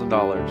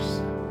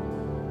 $15,000.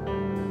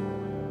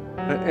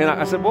 And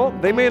I said, well,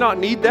 they may not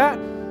need that,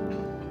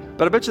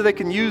 but I bet you they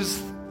can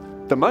use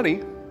the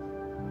money.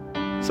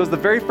 So as the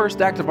very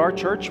first act of our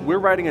church, we're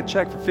writing a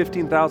check for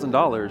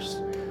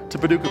 $15,000 to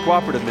Paducah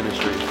Cooperative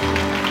Ministry.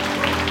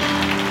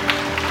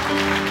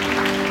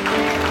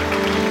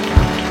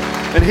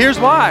 And here's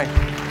why.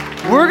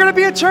 We're going to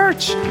be a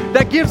church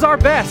that gives our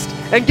best.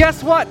 And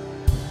guess what?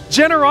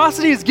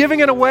 Generosity is giving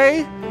in a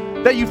way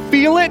that you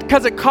feel it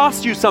because it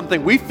costs you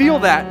something. We feel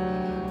that.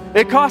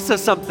 It costs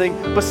us something.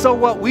 But so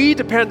what? We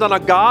depend on a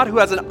God who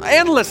has an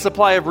endless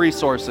supply of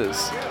resources.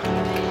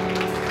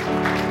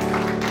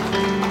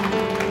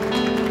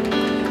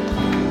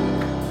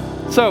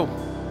 So,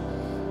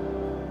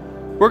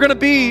 we're going to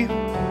be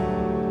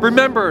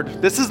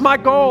remembered. This is my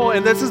goal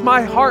and this is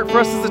my heart for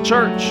us as a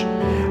church.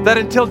 That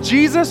until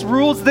Jesus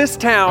rules this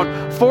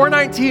town,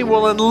 419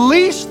 will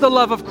unleash the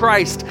love of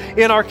Christ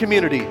in our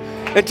community.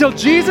 Until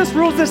Jesus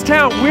rules this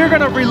town, we're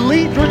going to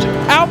release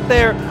out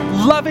there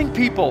loving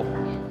people.